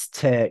nice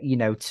to,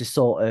 to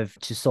sort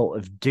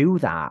of do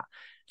that.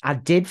 I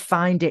did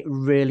find it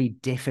really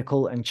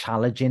difficult and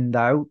challenging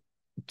though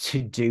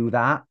to do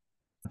that,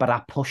 but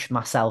I pushed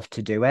myself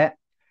to do it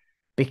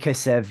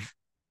because of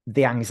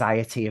the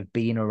anxiety of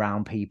being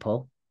around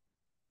people.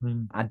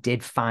 Mm. I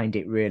did find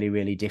it really,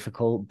 really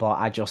difficult, but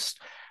I just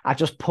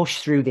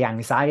pushed through the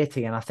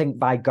anxiety. And I think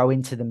by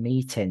going to the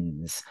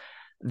meetings,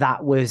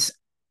 that was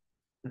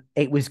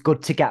it was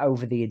good to get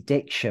over the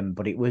addiction,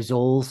 but it was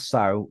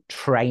also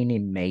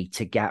training me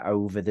to get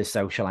over the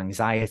social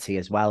anxiety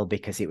as well,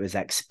 because it was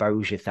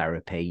exposure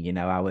therapy. I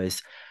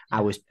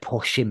Yeah. was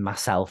pushing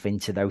myself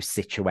into those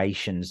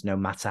situations, no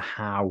matter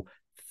how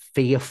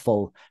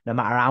fearful, no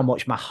matter how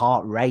much my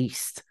heart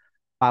raced.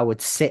 I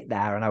would sit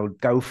there and I would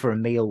go for a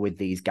meal with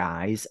these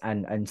guys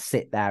and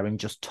sit there and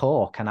just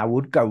talk. And I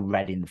would go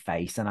red in the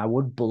face and I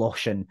would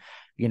blush and,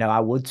 I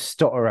would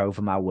stutter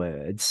over my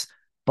words,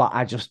 but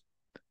I just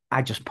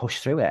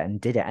pushed through it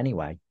and did it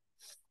anyway.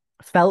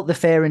 Felt the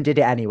fear and did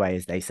it anyway,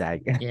 as they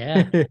say.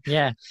 Yeah.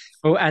 Yeah.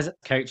 Well, as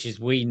coaches,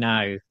 we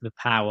know the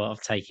power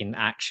of taking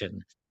action,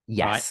 right?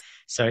 Yes.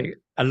 So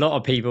a lot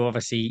of people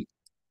obviously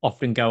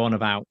often go on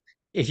about,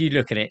 if you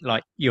look at it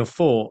like your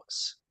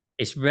thoughts,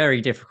 it's very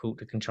difficult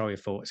to control your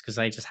thoughts because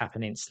they just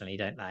happen instantly,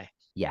 don't they?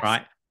 Yes.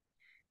 Right.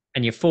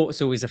 And your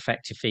thoughts always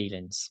affect your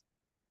feelings.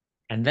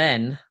 And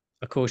then,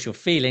 of course, your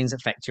feelings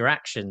affect your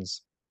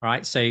actions,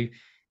 right? So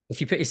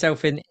if you put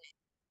yourself in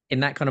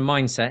that kind of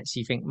mindset, so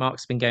you think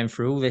Mark's been going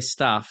through all this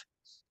stuff,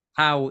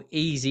 how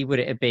easy would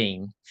it have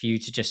been for you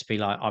to just be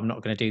like, I'm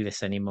not going to do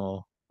this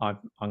anymore. I'm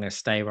going to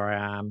stay where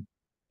I am.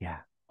 Yeah.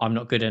 I'm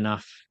not good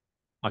enough.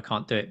 I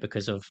can't do it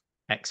because of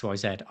X, Y,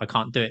 Z. I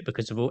can't do it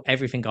because of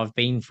everything I've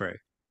been through.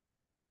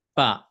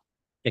 But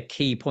the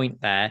key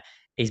point there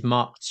is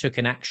Mark took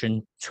an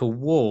action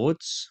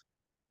towards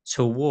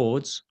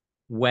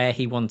where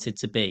he wanted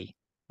to be,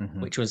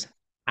 Hmm. which was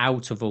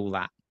out of all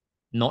that,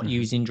 not Hmm.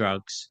 using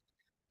drugs,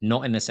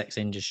 not in the sex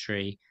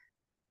industry,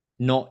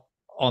 not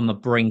on the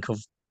brink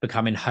of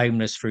becoming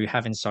homeless through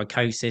having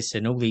psychosis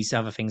and all these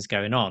other things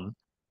going on.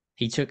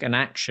 He took an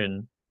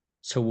action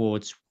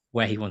towards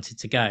where he wanted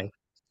to go.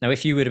 Now,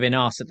 if you would have been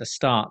asked at the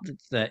start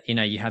that,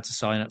 you had to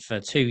sign up for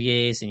 2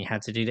 years and you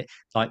had to do that,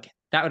 like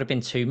that would have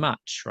been too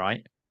much,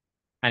 right?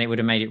 And it would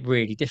have made it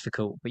really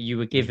difficult. But you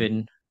were Hmm.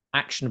 given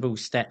actionable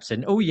steps,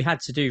 and all you had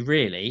to do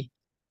really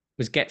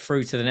was get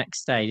through to the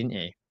next day, didn't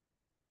you?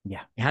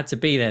 Yeah. You had to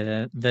be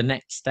there the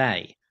next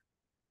day.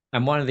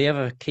 And one of the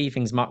other key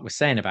things Mark was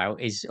saying about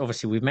is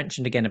obviously we've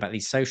mentioned again about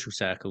these social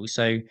circles.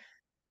 So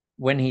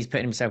when he's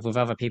putting himself with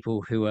other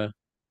people who are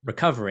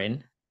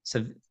recovering,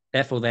 so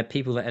therefore they're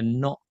people that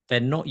they're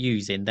not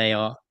using, they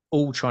are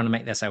all trying to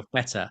make themselves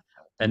better.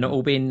 They're not Hmm.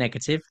 all being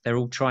negative, they're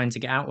all trying to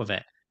get out of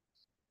it.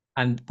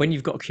 And when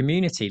you've got a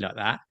community like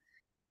that,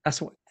 that's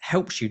what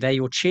helps you. They're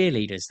your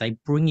cheerleaders. They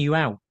bring you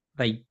out.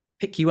 They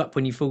pick you up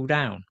when you fall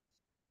down.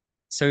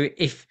 So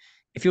if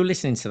you're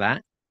listening to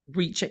that,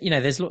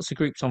 there's lots of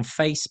groups on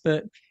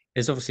Facebook.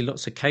 There's obviously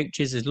lots of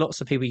coaches. There's lots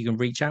of people you can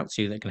reach out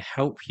to that can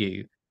help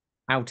you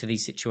out of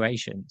these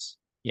situations.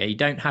 Yeah, you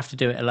don't have to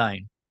do it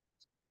alone.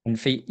 And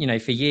for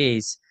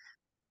years,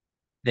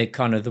 the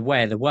kind of the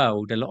way of the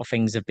world, a lot of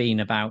things have been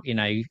about,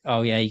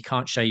 oh yeah, you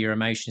can't show your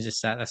emotions.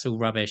 That's all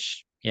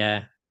rubbish.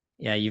 Yeah,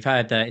 yeah, you've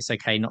heard that it's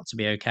okay not to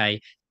be okay.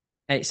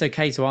 It's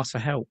okay to ask for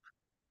help.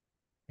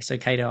 It's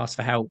okay to ask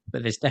for help,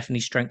 but there's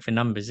definitely strength in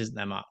numbers, isn't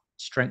there, Mark?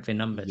 Strength in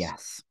numbers.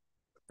 Yes.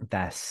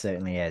 There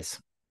certainly is.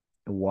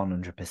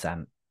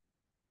 100%.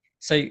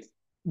 So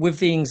with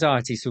the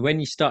anxiety, so when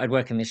you started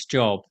working this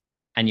job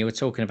and you were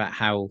talking about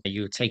how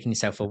you were taking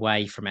yourself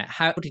away from it,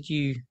 how did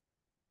you,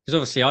 because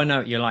obviously I know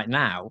what you're like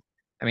now.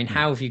 I mean, Yeah.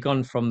 how have you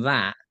gone from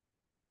that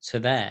to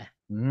there?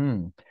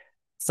 Mm.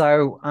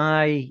 So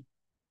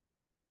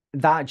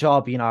that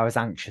job, I was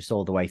anxious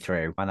all the way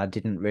through and I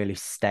didn't really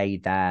stay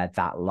there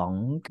that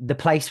long. The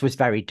place was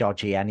very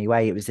dodgy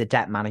anyway. It was a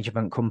debt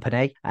management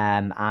company.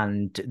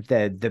 And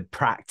the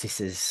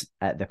practices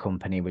at the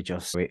company were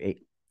just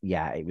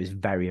yeah, it was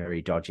very,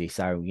 very dodgy.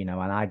 So, and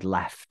I'd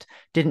left,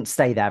 didn't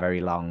stay there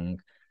very long.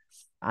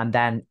 And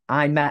then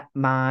I met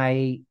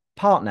my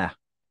partner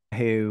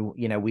who,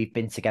 we've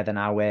been together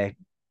now. We're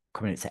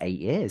coming up to 8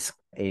 years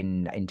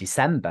in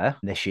December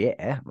this year.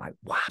 I'm like,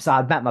 wow. So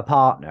I met my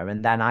partner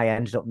and then I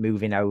ended up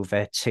moving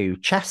over to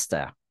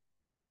Chester.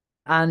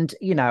 And,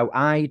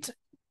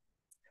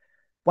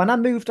 when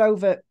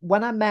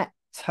I met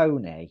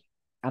Tony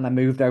and I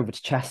moved over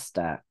to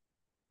Chester,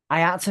 I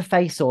had to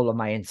face all of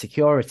my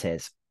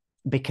insecurities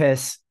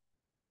because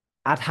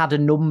I'd had a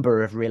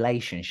number of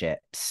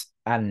relationships.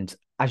 And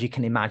as you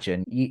can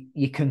imagine,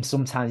 you can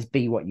sometimes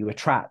be what you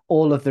attract.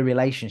 All of the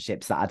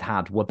relationships that I'd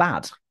had were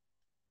bad.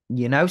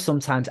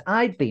 Sometimes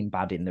I'd been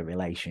bad in the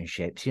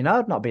relationships.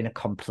 I'd not been a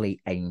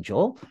complete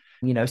angel.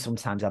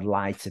 Sometimes I'd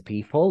lied to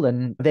people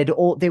and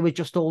they were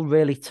just all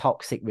really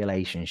toxic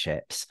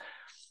relationships.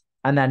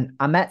 And then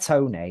I met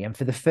Tony, and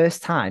for the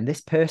first time, this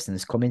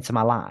person's come into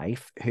my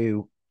life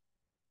who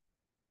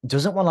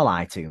doesn't want to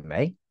lie to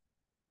me,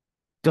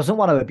 doesn't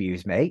want to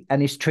abuse me,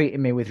 and is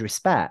treating me with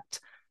respect.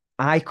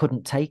 I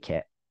couldn't take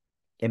it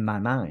in my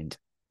mind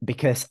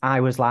because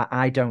I was like,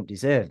 I don't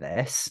deserve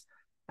this.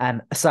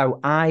 So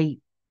I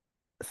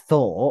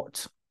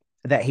thought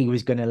that he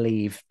was going to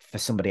leave for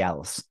somebody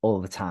else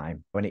all the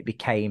time when it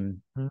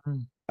became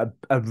Mhm.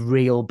 a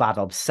real bad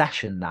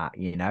obsession that,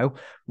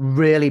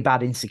 really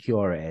bad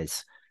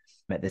insecurities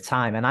at the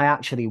time. And I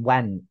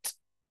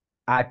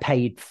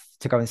paid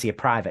to go and see a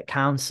private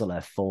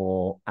counselor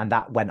and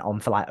that went on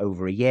for like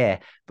over a year.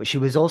 But she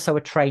was also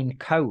a trained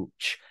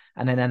coach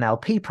and an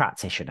NLP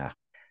practitioner.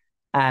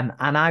 And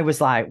I was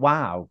like,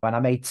 wow, and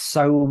I made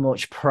so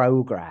much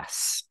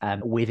progress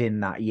within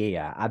that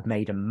year. I'd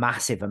made a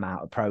massive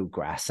amount of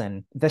progress.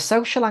 And the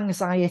social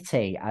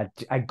anxiety,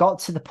 I got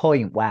to the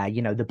point where,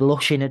 the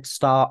blushing had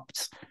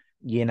stopped.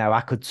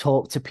 I could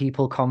talk to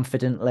people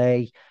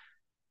confidently,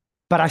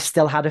 but I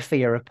still had a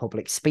fear of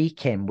public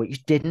speaking,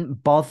 which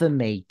didn't bother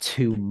me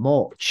too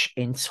much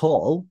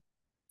until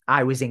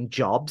I was in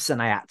jobs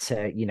and I had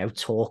to,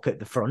 talk at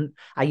the front.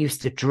 I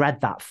used to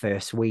dread that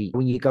first week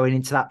when you're going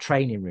into that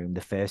training room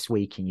the first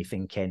week and you're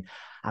thinking,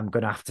 I'm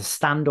going to have to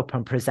stand up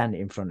and present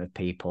in front of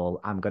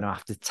people. I'm going to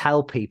have to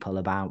tell people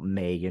about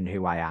me and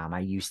who I am. I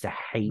used to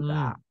hate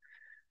that. Mm.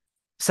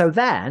 So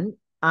then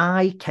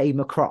I came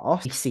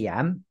across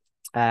ECM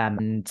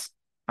and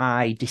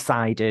I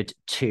decided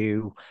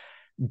to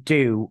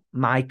do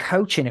my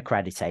coaching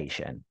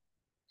accreditation.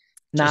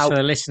 Just Now, for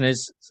the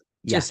listeners,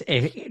 yeah,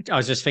 I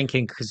was just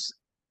thinking because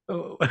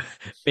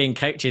being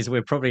coaches,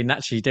 we're probably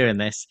naturally doing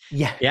this.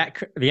 yeah,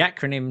 The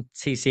acronym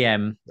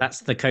TCM, that's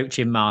the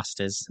coaching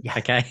masters. yeah,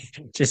 Okay,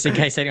 just in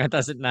case anyone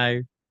doesn't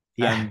know,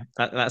 yeah.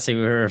 that's who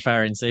we're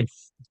referring to.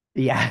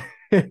 Yeah.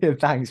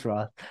 Thanks,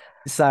 Ross.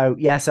 So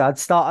I'd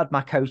started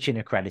my coaching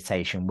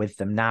accreditation with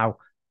them. Now,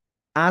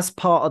 as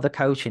part of the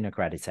coaching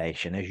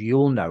accreditation, as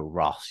you'll know,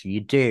 Ross, you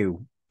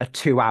do a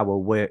 2-hour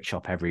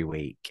workshop every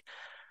week.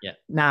 Yeah.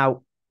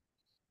 Now,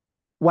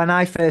 when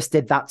I first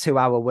did that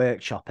 2-hour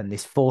workshop and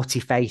there's 40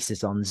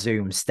 faces on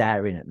Zoom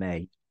staring at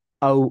me,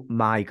 oh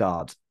my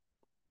God,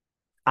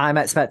 I'm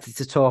expected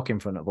to talk in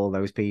front of all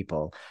those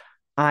people.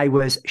 I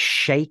was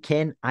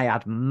shaking. I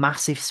had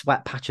massive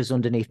sweat patches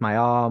underneath my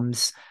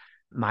arms.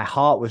 My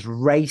heart was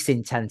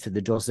racing 10 to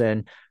the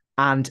dozen.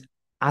 And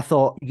I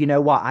thought, you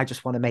know what? I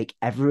just want to make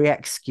every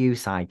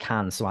excuse I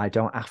can so I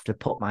don't have to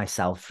put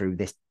myself through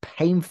this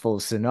painful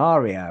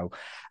scenario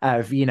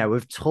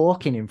of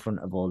talking in front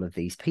of all of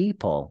these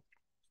people.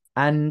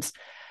 And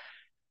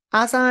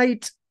as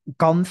I'd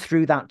gone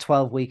through that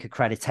 12-week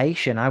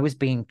accreditation, I was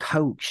being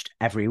coached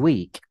every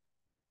week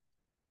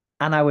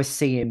and I was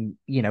seeing,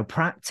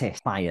 practice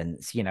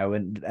clients,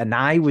 and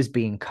I was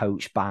being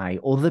coached by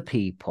other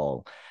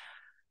people.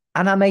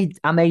 And I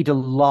made a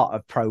lot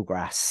of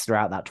progress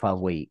throughout that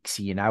 12 weeks.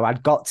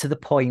 I'd got to the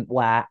point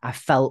where I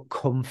felt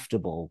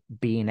comfortable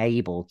being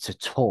able to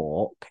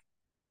talk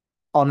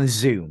on a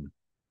Zoom.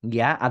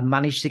 Yeah, I'd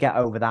managed to get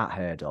over that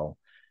hurdle.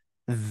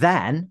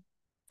 Then,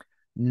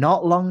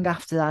 not long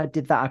after I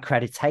did that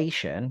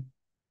accreditation,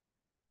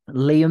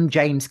 Liam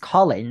James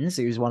Collins,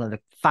 who's one of the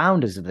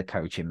founders of the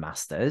Coaching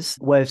Masters,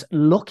 was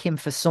looking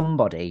for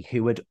somebody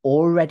who had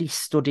already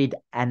studied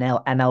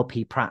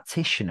NLP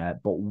practitioner,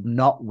 but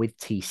not with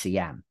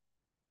TCM.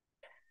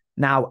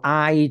 Now,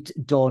 I'd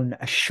done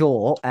a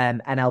short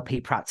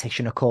NLP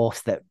practitioner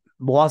course that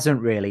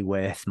wasn't really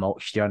worth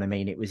much. Do you know what I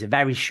mean? It was a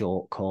very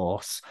short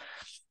course,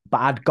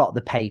 but I'd got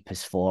the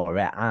papers for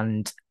it.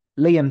 And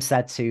Liam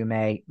said to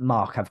me,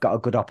 Mark, I've got a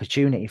good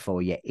opportunity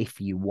for you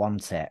if you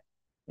want it.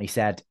 He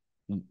said,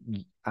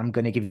 I'm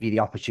going to give you the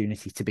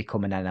opportunity to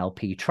become an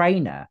NLP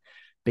trainer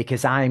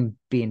because I'm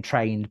being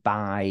trained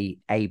by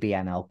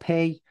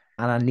ABNLP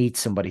and I need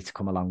somebody to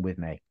come along with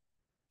me.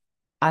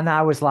 And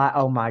I was like,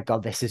 oh my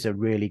God, this is a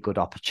really good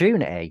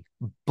opportunity.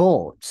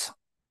 But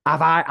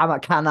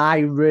can I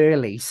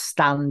really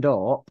stand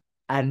up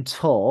and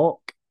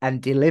talk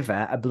and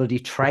deliver a bloody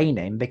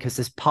training? Because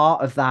as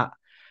part of that,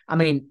 I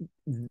mean,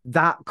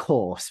 that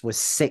course was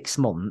 6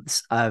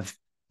 months of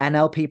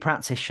NLP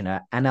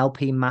practitioner,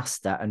 NLP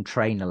master, and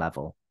trainer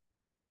level.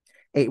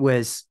 It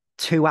was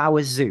 2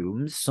 hours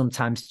Zooms,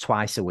 sometimes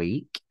twice a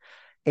week.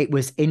 It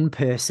was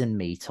in-person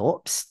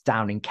meetups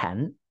down in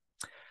Kent.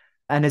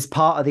 And as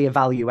part of the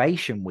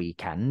evaluation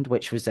weekend,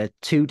 which was a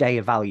 2-day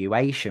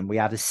evaluation, we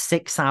had a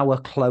 6-hour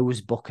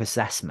closed book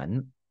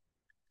assessment,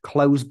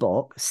 closed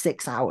book,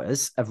 6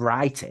 hours of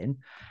writing.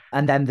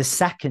 And then the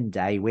second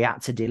day, we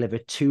had to deliver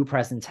 2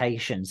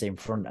 presentations in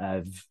front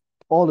of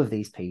all of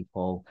these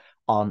people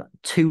on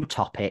 2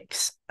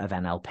 topics of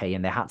NLP.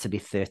 And they had to be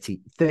 30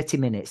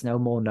 minutes, no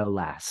more, no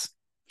less.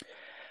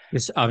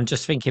 I'm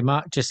just thinking,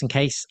 Mark, just in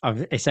case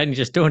it's only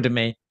just dawned on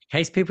me, in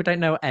case people don't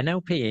know what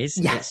NLP is,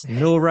 Yeah. it's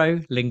neuro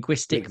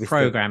linguistic Linguistic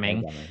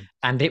programming, programming.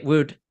 and it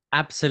would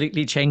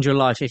absolutely change your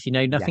life if you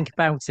know Yeah. nothing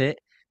about it.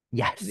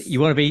 Yes.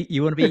 You want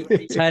to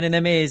be turning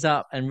them ears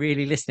up and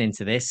really listening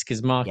to this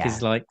because Mark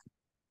is Yeah. like,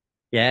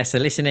 yeah, so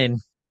listen in.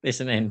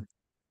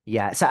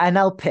 Yeah. So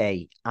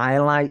NLP, I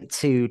like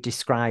to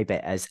describe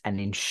it as an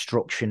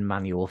instruction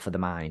manual for the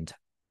mind.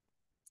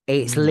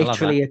 It's I love that.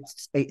 literally a,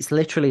 it's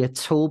literally a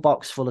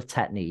toolbox full of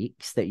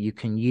techniques that you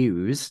can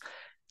use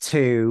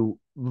to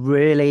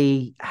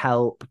really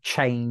help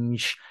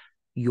change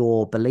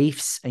your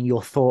beliefs and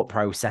your thought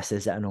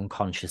processes at an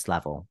unconscious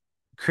level,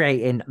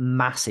 creating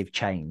massive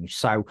change.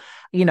 So,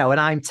 and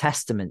I'm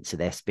testament to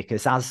this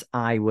because as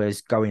I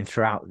was going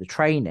throughout the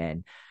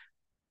training,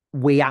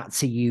 we had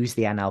to use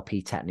the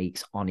NLP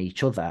techniques on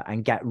each other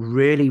and get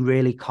really,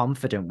 really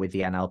confident with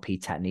the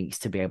NLP techniques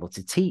to be able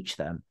to teach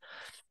them.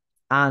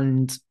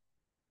 And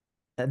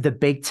the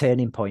big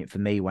turning point for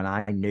me when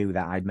I knew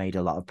that I'd made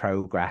a lot of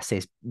progress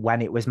is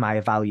when it was my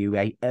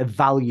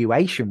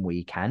evaluation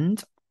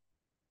weekend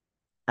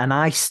and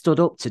I stood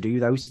up to do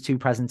those 2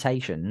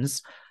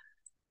 presentations.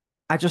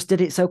 I just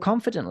did it so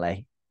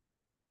confidently.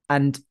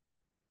 And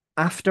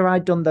after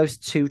I'd done those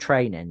 2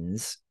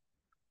 trainings,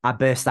 I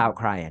burst out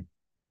crying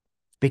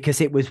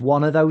because it was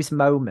one of those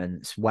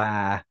moments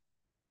where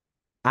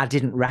I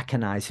didn't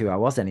recognize who I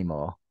was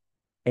anymore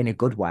in a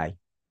good way.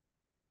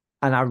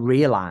 And I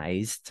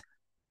realized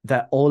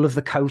that all of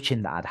the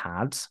coaching that I'd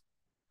had,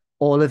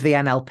 all of the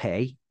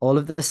NLP, all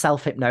of the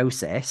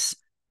self-hypnosis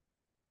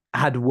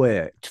had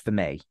worked for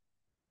me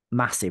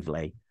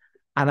massively.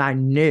 And I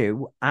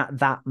knew at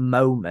that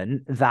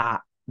moment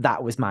that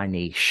that was my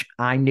niche.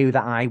 I knew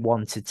that I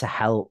wanted to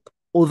help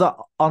other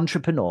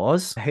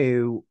entrepreneurs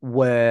who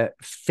were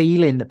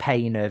feeling the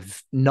pain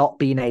of not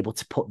being able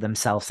to put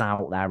themselves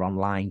out there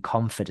online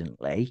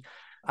confidently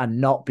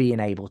and not being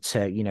able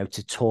to,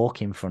 to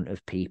talk in front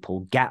of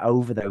people, get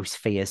over those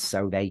fears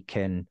so they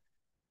can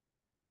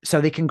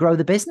grow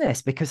the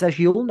business. Because as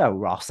you'll know,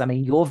 Ross, I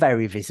mean, you're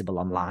very visible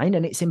online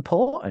and it's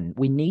important.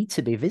 We need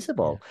to be Yeah.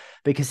 visible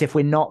because if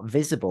we're not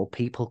visible,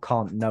 people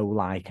can't know,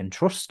 like, and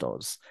trust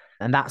us.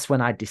 And that's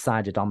when I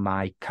decided on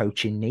my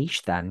coaching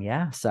niche then.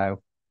 Yeah.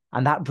 So,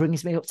 and that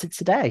brings me up to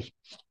today.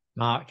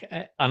 Mark,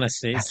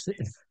 honestly,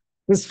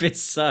 it's been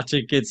such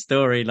a good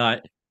story.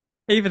 Like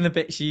even the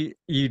bits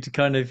you'd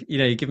kind of,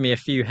 you give me a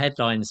few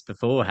headlines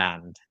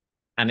beforehand,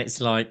 and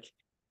it's like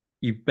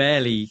you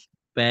barely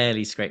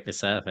scrape the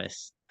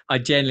surface. I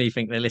genuinely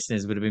think the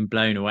listeners would have been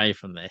blown away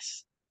from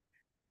this.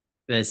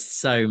 There's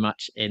so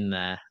much in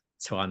there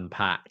to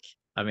unpack.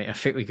 I mean, I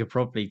think we could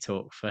probably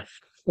talk for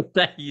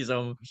days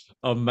on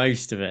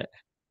most of it.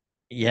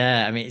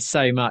 Yeah, I mean, it's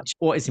so much.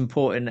 What is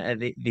important at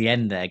the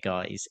end there,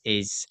 guys,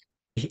 is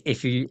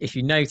if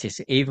you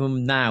notice,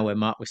 even now when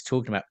Mark was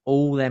talking about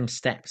all them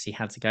steps he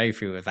had to go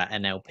through with that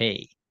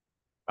NLP,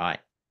 right?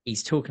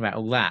 He's talking about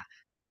all that.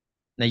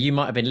 Now you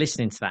might have been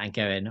listening to that and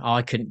going, "Oh,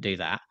 I couldn't do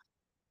that,"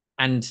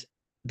 and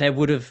there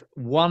would have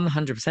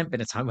 100% been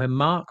a time when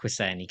Mark was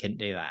saying he couldn't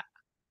do that.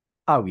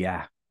 Oh,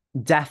 yeah,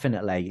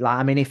 definitely. Like,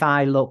 I mean, if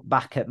I look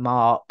back at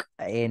Mark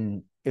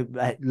in,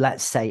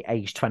 let's say,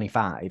 age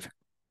 25,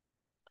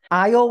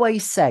 I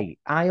always say,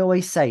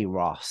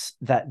 Ross,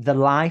 that the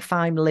life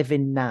I'm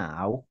living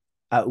now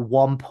at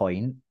one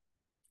point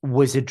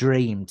was a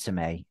dream to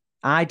me.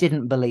 I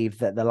didn't believe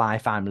that the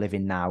life I'm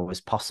living now was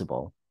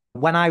possible.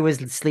 When I was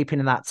sleeping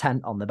in that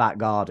tent on the back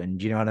garden,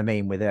 do you know what I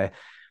mean? With a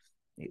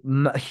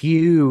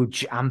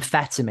huge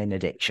amphetamine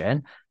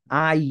addiction,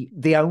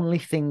 the only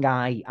thing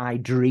I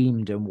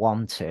dreamed and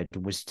wanted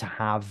was to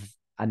have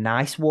a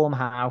nice warm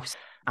house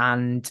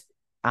and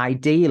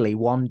ideally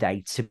one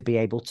day to be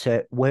able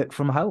to work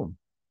from home.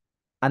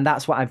 And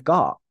that's what I've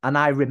got. And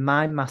I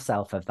remind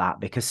myself of that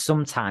because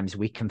sometimes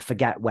we can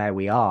forget where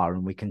we are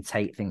and we can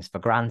take things for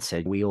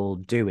granted. We all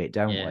do it,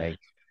 don't Yeah, we?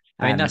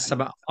 I mean Um, that's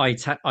about I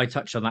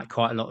touch on that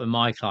quite a lot with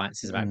my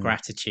clients is about mm,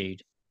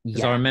 gratitude.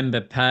 Because I Yeah.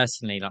 remember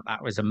personally, like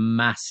that was a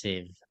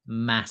massive,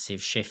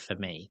 massive shift for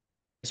me.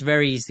 It's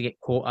very easy to get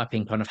caught up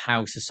in kind of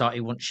how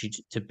society wants you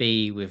to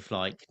be with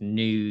like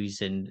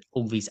news and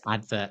all these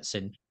adverts,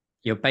 and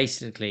you're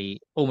basically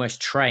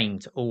almost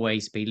trained to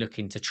always be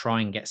looking to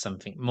try and get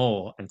something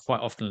more. And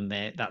quite often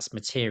that's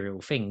material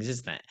things,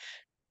 isn't it?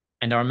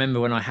 And I remember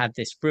when I had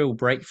this real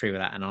breakthrough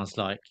with that, and I was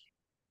like,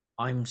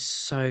 I'm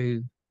so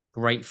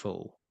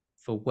grateful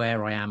for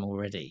where I am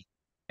already.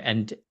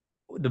 And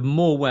the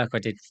more work I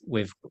did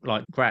with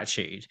like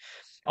gratitude,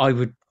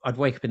 I'd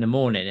wake up in the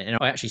morning and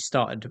I actually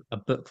started a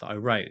book that I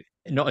wrote,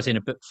 not as in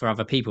a book for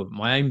other people, but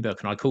my own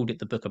book, and I called it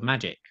the Book of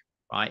Magic,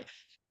 right?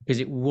 Because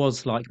it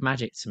was like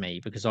magic to me,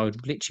 because I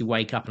would literally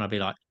wake up and I'd be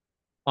like,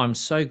 I'm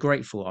so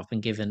grateful I've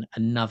been given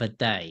another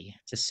day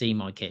to see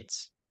my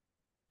kids.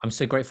 I'm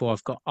so grateful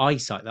I've got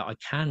eyesight that I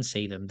can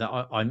see them, that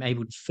I'm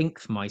able to think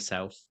for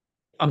myself.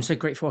 I'm so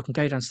grateful I can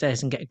go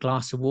downstairs and get a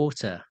glass of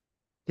water,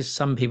 because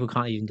some people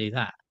can't even do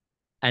that.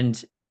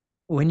 And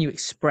when you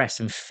express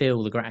and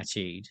feel the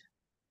gratitude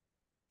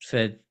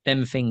for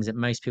them things that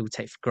most people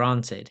take for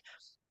granted,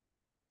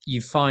 you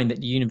find that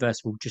the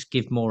universe will just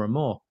give more and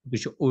more,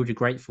 because you're already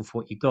grateful for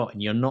what you got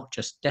and you're not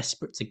just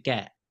desperate to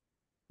get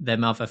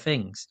them other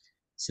things.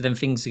 So then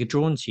things are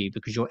drawn to you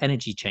because your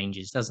energy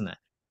changes, doesn't it?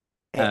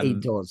 It Um,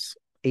 does.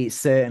 It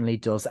certainly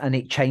does. And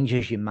it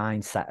changes your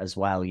mindset as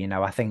well. You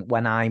know, I think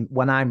when I'm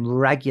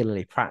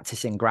regularly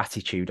practicing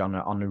gratitude on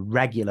a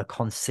regular,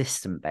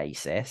 consistent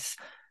basis,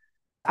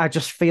 I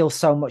just feel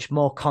so much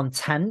more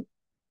content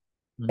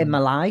in my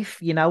mm, life,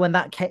 and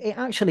it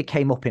actually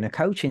came up in a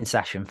coaching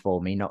session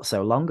for me not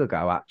so long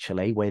ago,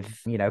 actually, with,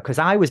 because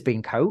I was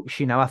being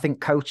coached. I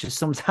think coaches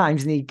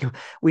sometimes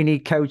we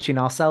need coaching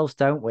ourselves,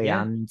 don't we?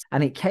 yeah.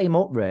 And it came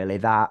up really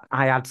that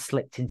I had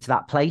slipped into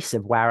that place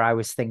of where I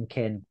was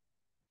thinking,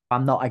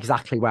 I'm not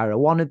exactly where I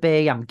want to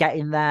be. I'm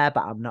getting there,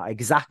 but I'm not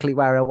exactly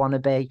where I want to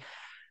be.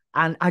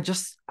 And I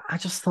just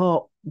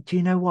thought, do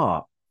you know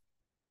what?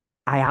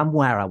 I am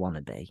where I want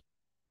to be,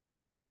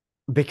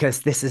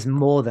 because this is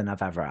more than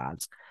I've ever had.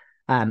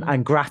 Mm.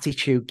 And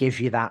gratitude gives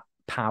you that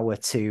power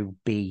to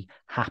be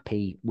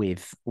happy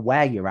with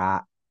where you're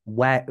at,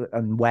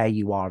 where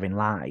you are in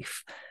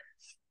life.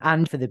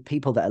 And for the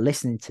people that are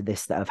listening to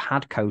this that have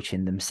had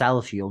coaching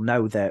themselves, you'll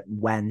know that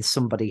when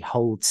somebody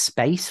holds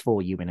space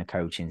for you in a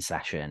coaching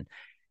session,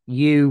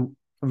 you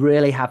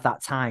really have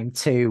that time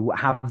to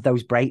have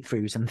those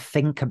breakthroughs and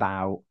think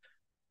about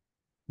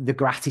the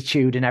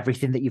gratitude and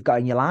everything that you've got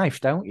in your life,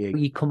 don't you?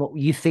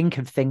 You think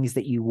of things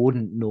that you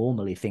wouldn't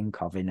normally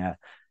think of in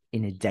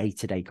a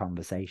day-to-day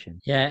conversation.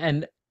 Yeah,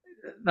 and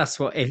that's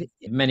what, if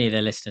many of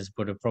their listeners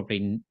would have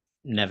probably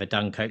never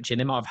done coaching.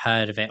 They might have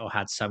heard of it or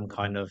had some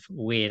kind of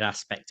weird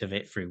aspect of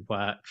it through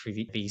work, through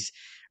these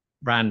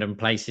random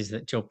places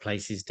that job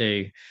places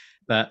do.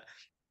 But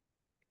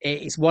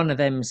it's one of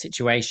them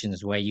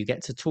situations where you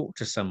get to talk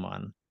to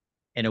someone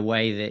in a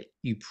way that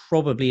you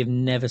probably have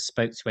never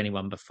spoke to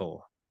anyone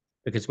before.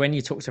 Because when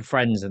you talk to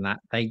friends and that,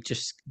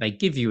 they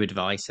give you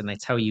advice and they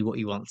tell you what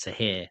you want to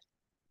hear,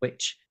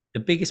 which the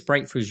biggest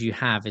breakthroughs you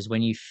have is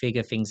when you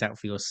figure things out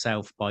for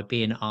yourself by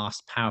being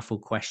asked powerful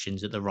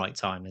questions at the right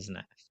time, isn't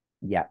it?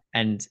 Yeah.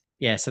 And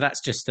yeah, so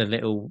that's just a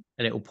little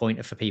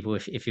pointer for people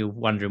if you're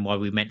wondering why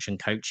we mention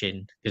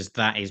coaching, because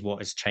that is what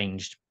has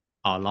changed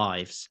our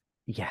lives.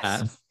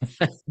 Yes.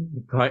 Um,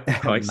 quite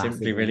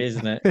simply, really, Massively.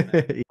 isn't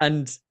it?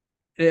 And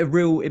a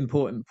real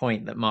important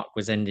point that Mark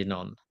was ending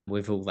on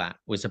with all that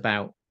was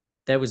about,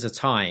 there was a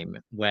time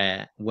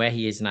where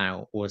he is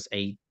now was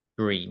a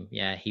dream.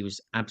 Yeah, he was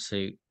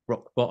absolute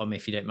rock bottom,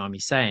 if you don't mind me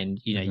saying.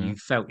 Hmm. You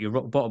felt you're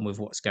rock bottom with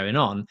what's going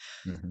on,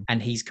 Hmm.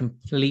 and he's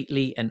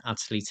completely and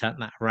utterly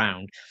turned that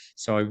around.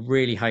 So I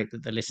really hope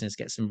that the listeners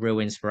get some real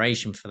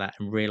inspiration for that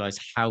and realize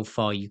how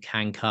far you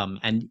can come.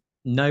 And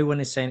no one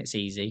is saying it's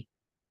easy,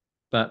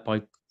 but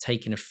by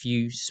taking a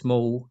few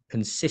small,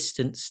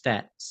 consistent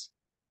steps,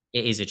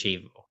 it is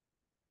achievable.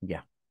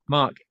 Yeah.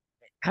 Mark,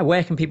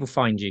 where can people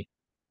find you?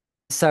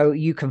 So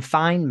you can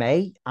find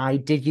me. I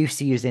did used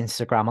to use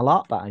Instagram a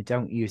lot, but I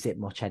don't use it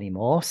much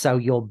anymore. So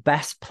your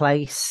best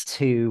place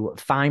to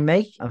find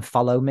me and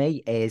follow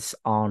me is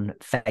on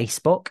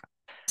Facebook.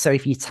 So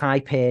if you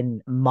type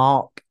in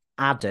Mark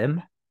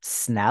Adam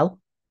Snell,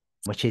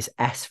 which is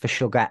S for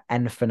sugar,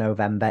 N for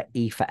November,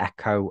 E for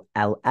echo,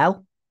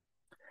 LL.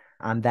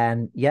 And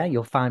then, yeah,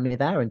 you'll find me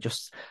there, and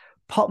just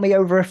pop me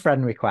over a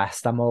friend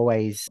request. I'm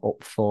always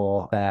up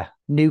for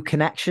new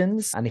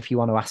connections. And if you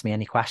want to ask me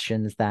any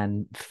questions,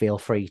 then feel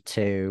free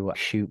to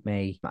shoot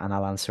me and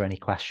I'll answer any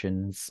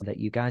questions that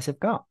you guys have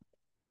got.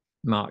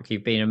 Mark,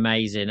 you've been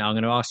amazing. I'm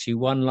going to ask you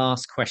one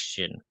last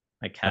question,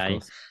 Of okay?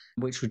 course.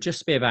 Which would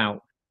just be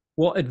about,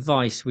 what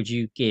advice would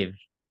you give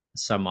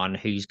someone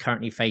who's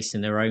currently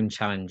facing their own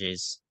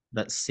challenges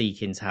that's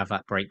seeking to have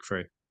that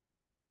breakthrough?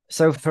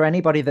 So, for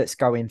anybody that's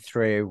going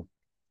through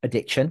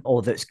addiction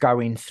or that's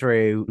going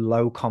through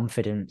low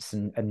confidence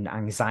and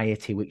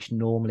anxiety, which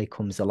normally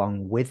comes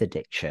along with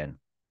addiction,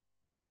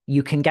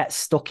 you can get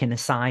stuck in a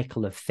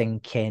cycle of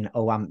thinking,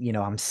 oh,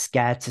 I'm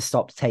scared to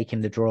stop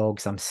taking the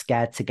drugs. I'm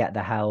scared to get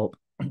the help.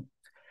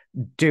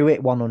 Do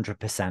it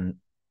 100%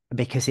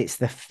 because it's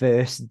the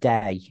first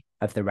day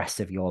of the rest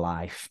of your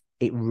life.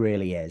 It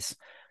really is.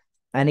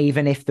 And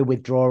even if the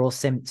withdrawal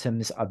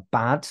symptoms are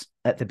bad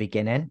at the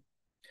beginning,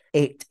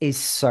 it is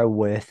so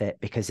worth it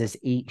because as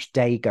each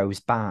day goes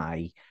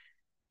by,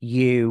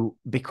 you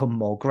become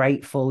more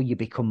grateful, you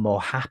become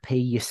more happy,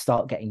 you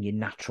start getting your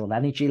natural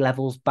energy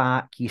levels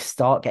back, you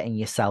start getting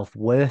your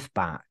self-worth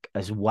back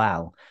as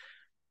well.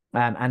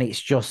 And it's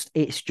just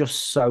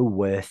so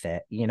worth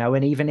it, you know.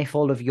 And even if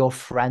all of your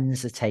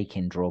friends are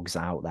taking drugs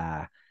out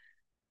there,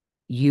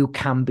 you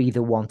can be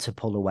the one to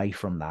pull away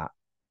from that.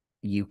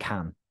 You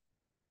can.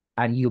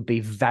 And you'll be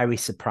very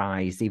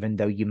surprised, even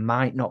though you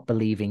might not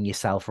believe in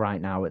yourself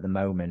right now at the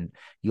moment,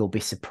 you'll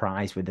be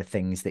surprised with the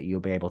things that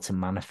you'll be able to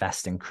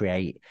manifest and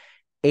create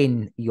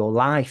in your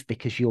life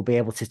because you'll be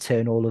able to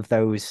turn all of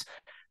those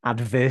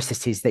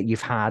adversities that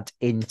you've had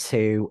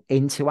into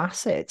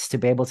assets to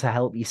be able to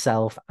help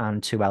yourself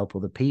and to help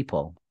other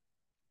people.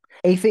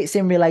 If it's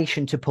in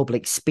relation to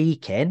public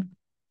speaking,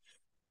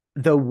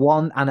 the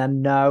one, and I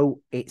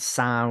know it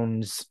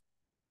sounds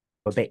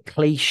a bit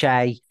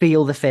cliche,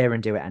 feel the fear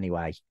and do it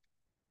anyway.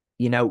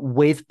 You know,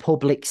 with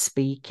public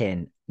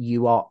speaking,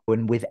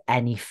 and with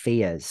any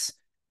fears,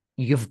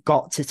 you've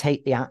got to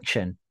take the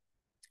action.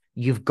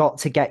 You've got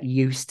to get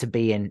used to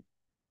being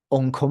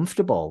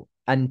uncomfortable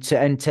and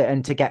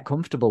to get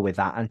comfortable with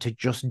that and to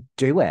just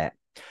do it.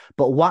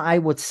 But what I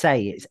would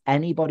say is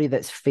anybody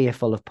that's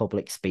fearful of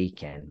public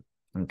speaking,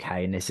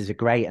 okay, and this is a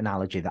great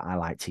analogy that I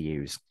like to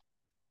use.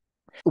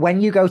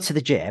 When you go to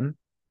the gym,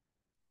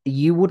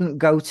 you wouldn't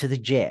go to the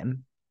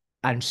gym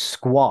and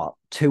squat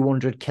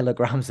 200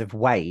 kilograms of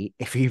weight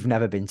if you've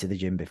never been to the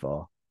gym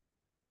before,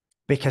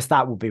 because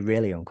that would be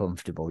really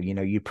uncomfortable. You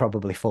know, you'd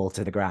probably fall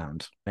to the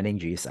ground and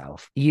injure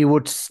yourself. You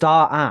would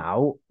start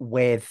out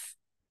with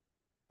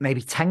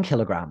maybe 10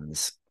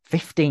 kilograms,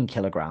 15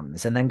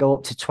 kilograms, and then go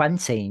up to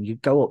 20, and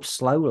you'd go up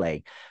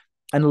slowly.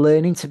 And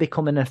learning to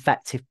become an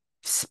effective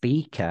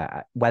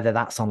speaker, whether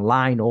that's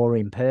online or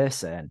in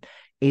person,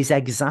 is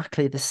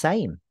exactly the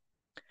same.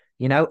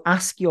 You know,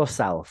 ask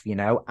yourself, you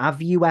know,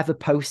 have you ever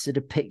posted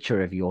a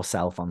picture of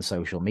yourself on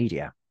social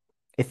media?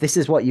 If this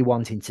is what you're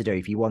wanting to do,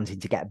 if you're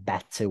wanting to get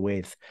better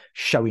with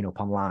showing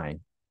up online.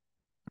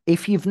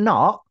 If you've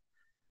not,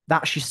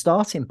 that's your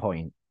starting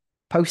point.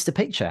 Post a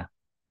picture.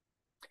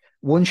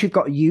 Once you've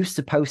got used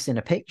to posting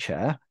a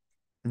picture,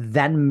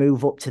 then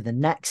move up to the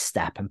next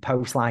step and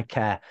post like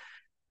a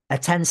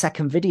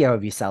 10-second video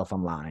of yourself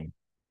online,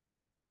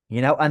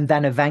 you know, and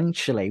then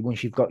eventually,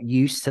 once you've got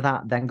used to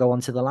that, then go on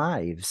to the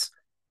lives.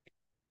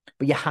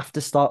 But you have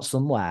to start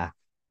somewhere.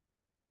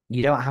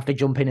 You don't have to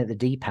jump in at the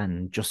deep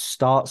end. Just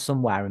start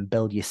somewhere and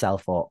build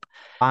yourself up.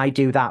 I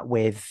do that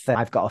with,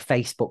 I've got a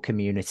Facebook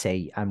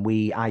community and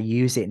I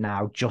use it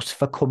now just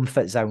for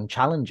comfort zone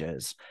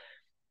challenges.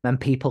 And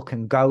people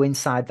can go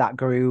inside that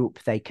group.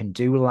 They can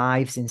do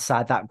lives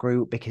inside that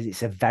group because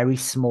it's a very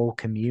small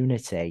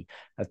community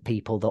of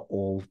people that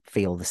all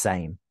feel the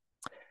same.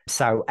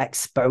 So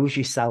expose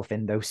yourself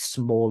in those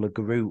smaller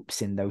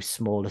groups, in those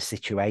smaller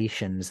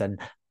situations. And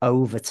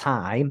over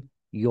time,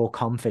 your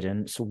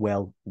confidence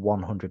will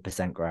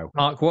 100% grow.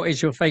 Mark, what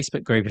is your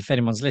Facebook group if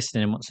anyone's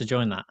listening and wants to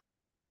join that?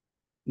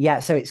 Yeah,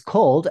 so it's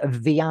called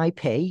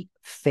VIP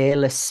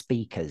Fearless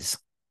Speakers.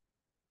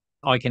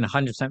 I can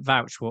 100%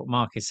 vouch for what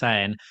Mark is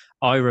saying.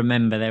 I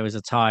remember there was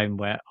a time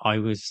where I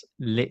was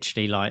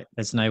literally like,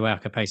 there's no way I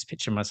could post a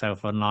picture of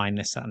myself online,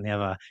 this, that, and the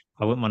other.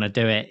 I wouldn't want to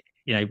do it,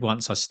 you know,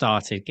 once I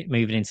started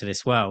moving into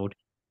this world.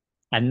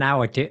 And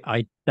now I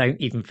don't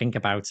even think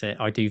about it.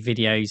 I do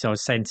videos. I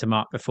was saying to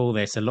Mark before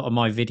this, a lot of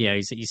my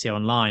videos that you see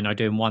online, I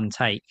do in one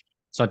take.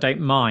 So I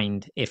don't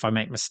mind if I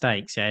make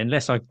mistakes. Yeah.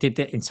 Unless I did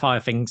the entire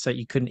thing so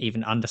you couldn't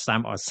even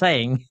understand what I was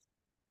saying,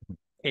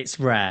 it's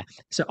rare.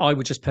 So I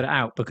would just put it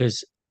out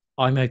because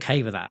I'm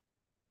okay with that.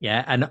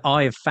 Yeah. And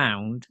I have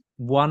found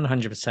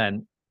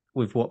 100%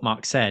 with what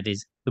Mark said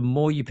is the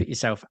more you put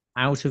yourself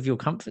out of your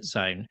comfort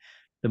zone,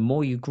 the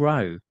more you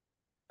grow.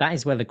 That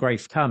is where the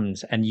growth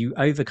comes. And you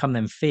overcome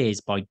them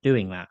fears by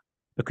doing that.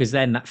 Because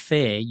then that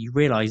fear, you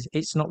realize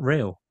it's not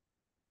real.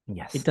 It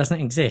Yes, doesn't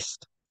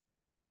exist.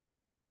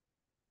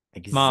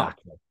 Mark,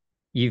 exactly.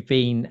 you've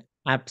been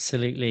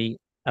absolutely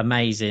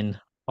amazing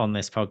on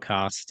this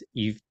podcast.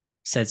 You've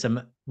said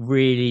some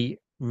really,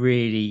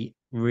 really,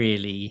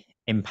 really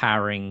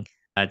empowering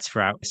words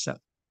throughout. So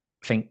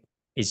I think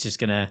it's just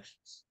going to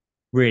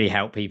really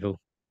help people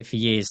for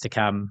years to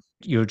come.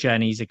 Your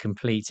journey is a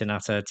complete and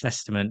utter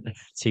testament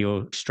to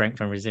your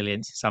strength and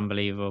resilience. It's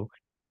unbelievable.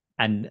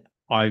 And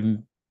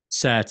I'm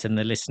certain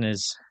the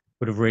listeners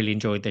would have really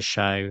enjoyed this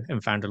show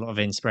and found a lot of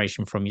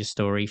inspiration from your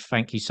story.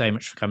 Thank you so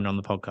much for coming on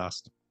the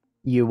podcast.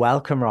 You're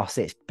welcome, Ross.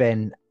 It's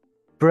been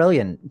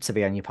brilliant to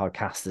be on your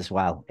podcast as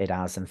well. It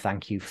has. And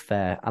thank you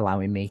for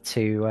allowing me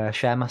to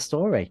share my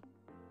story.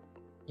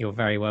 You're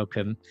very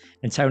welcome.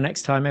 Until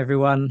next time,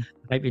 everyone,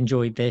 I hope you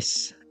enjoyed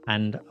this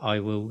and I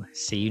will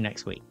see you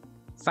next week.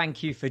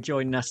 Thank you for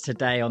joining us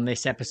today on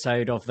this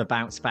episode of the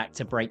Bounce Back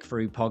to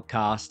Breakthrough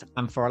podcast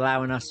and for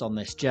allowing us on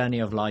this journey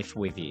of life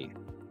with you.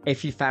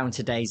 If you found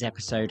today's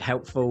episode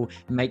helpful,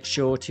 make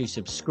sure to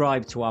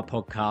subscribe to our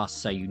podcast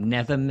so you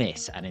never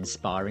miss an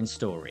inspiring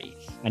story.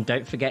 And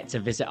don't forget to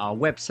visit our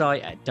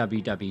website at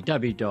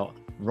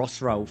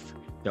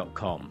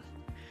www.rossrolph.com.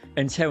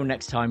 Until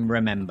next time,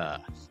 remember,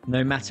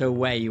 no matter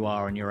where you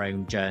are on your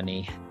own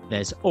journey,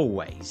 there's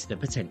always the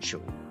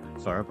potential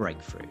for a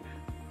breakthrough.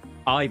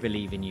 I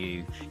believe in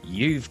you.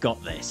 You've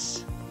got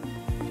this.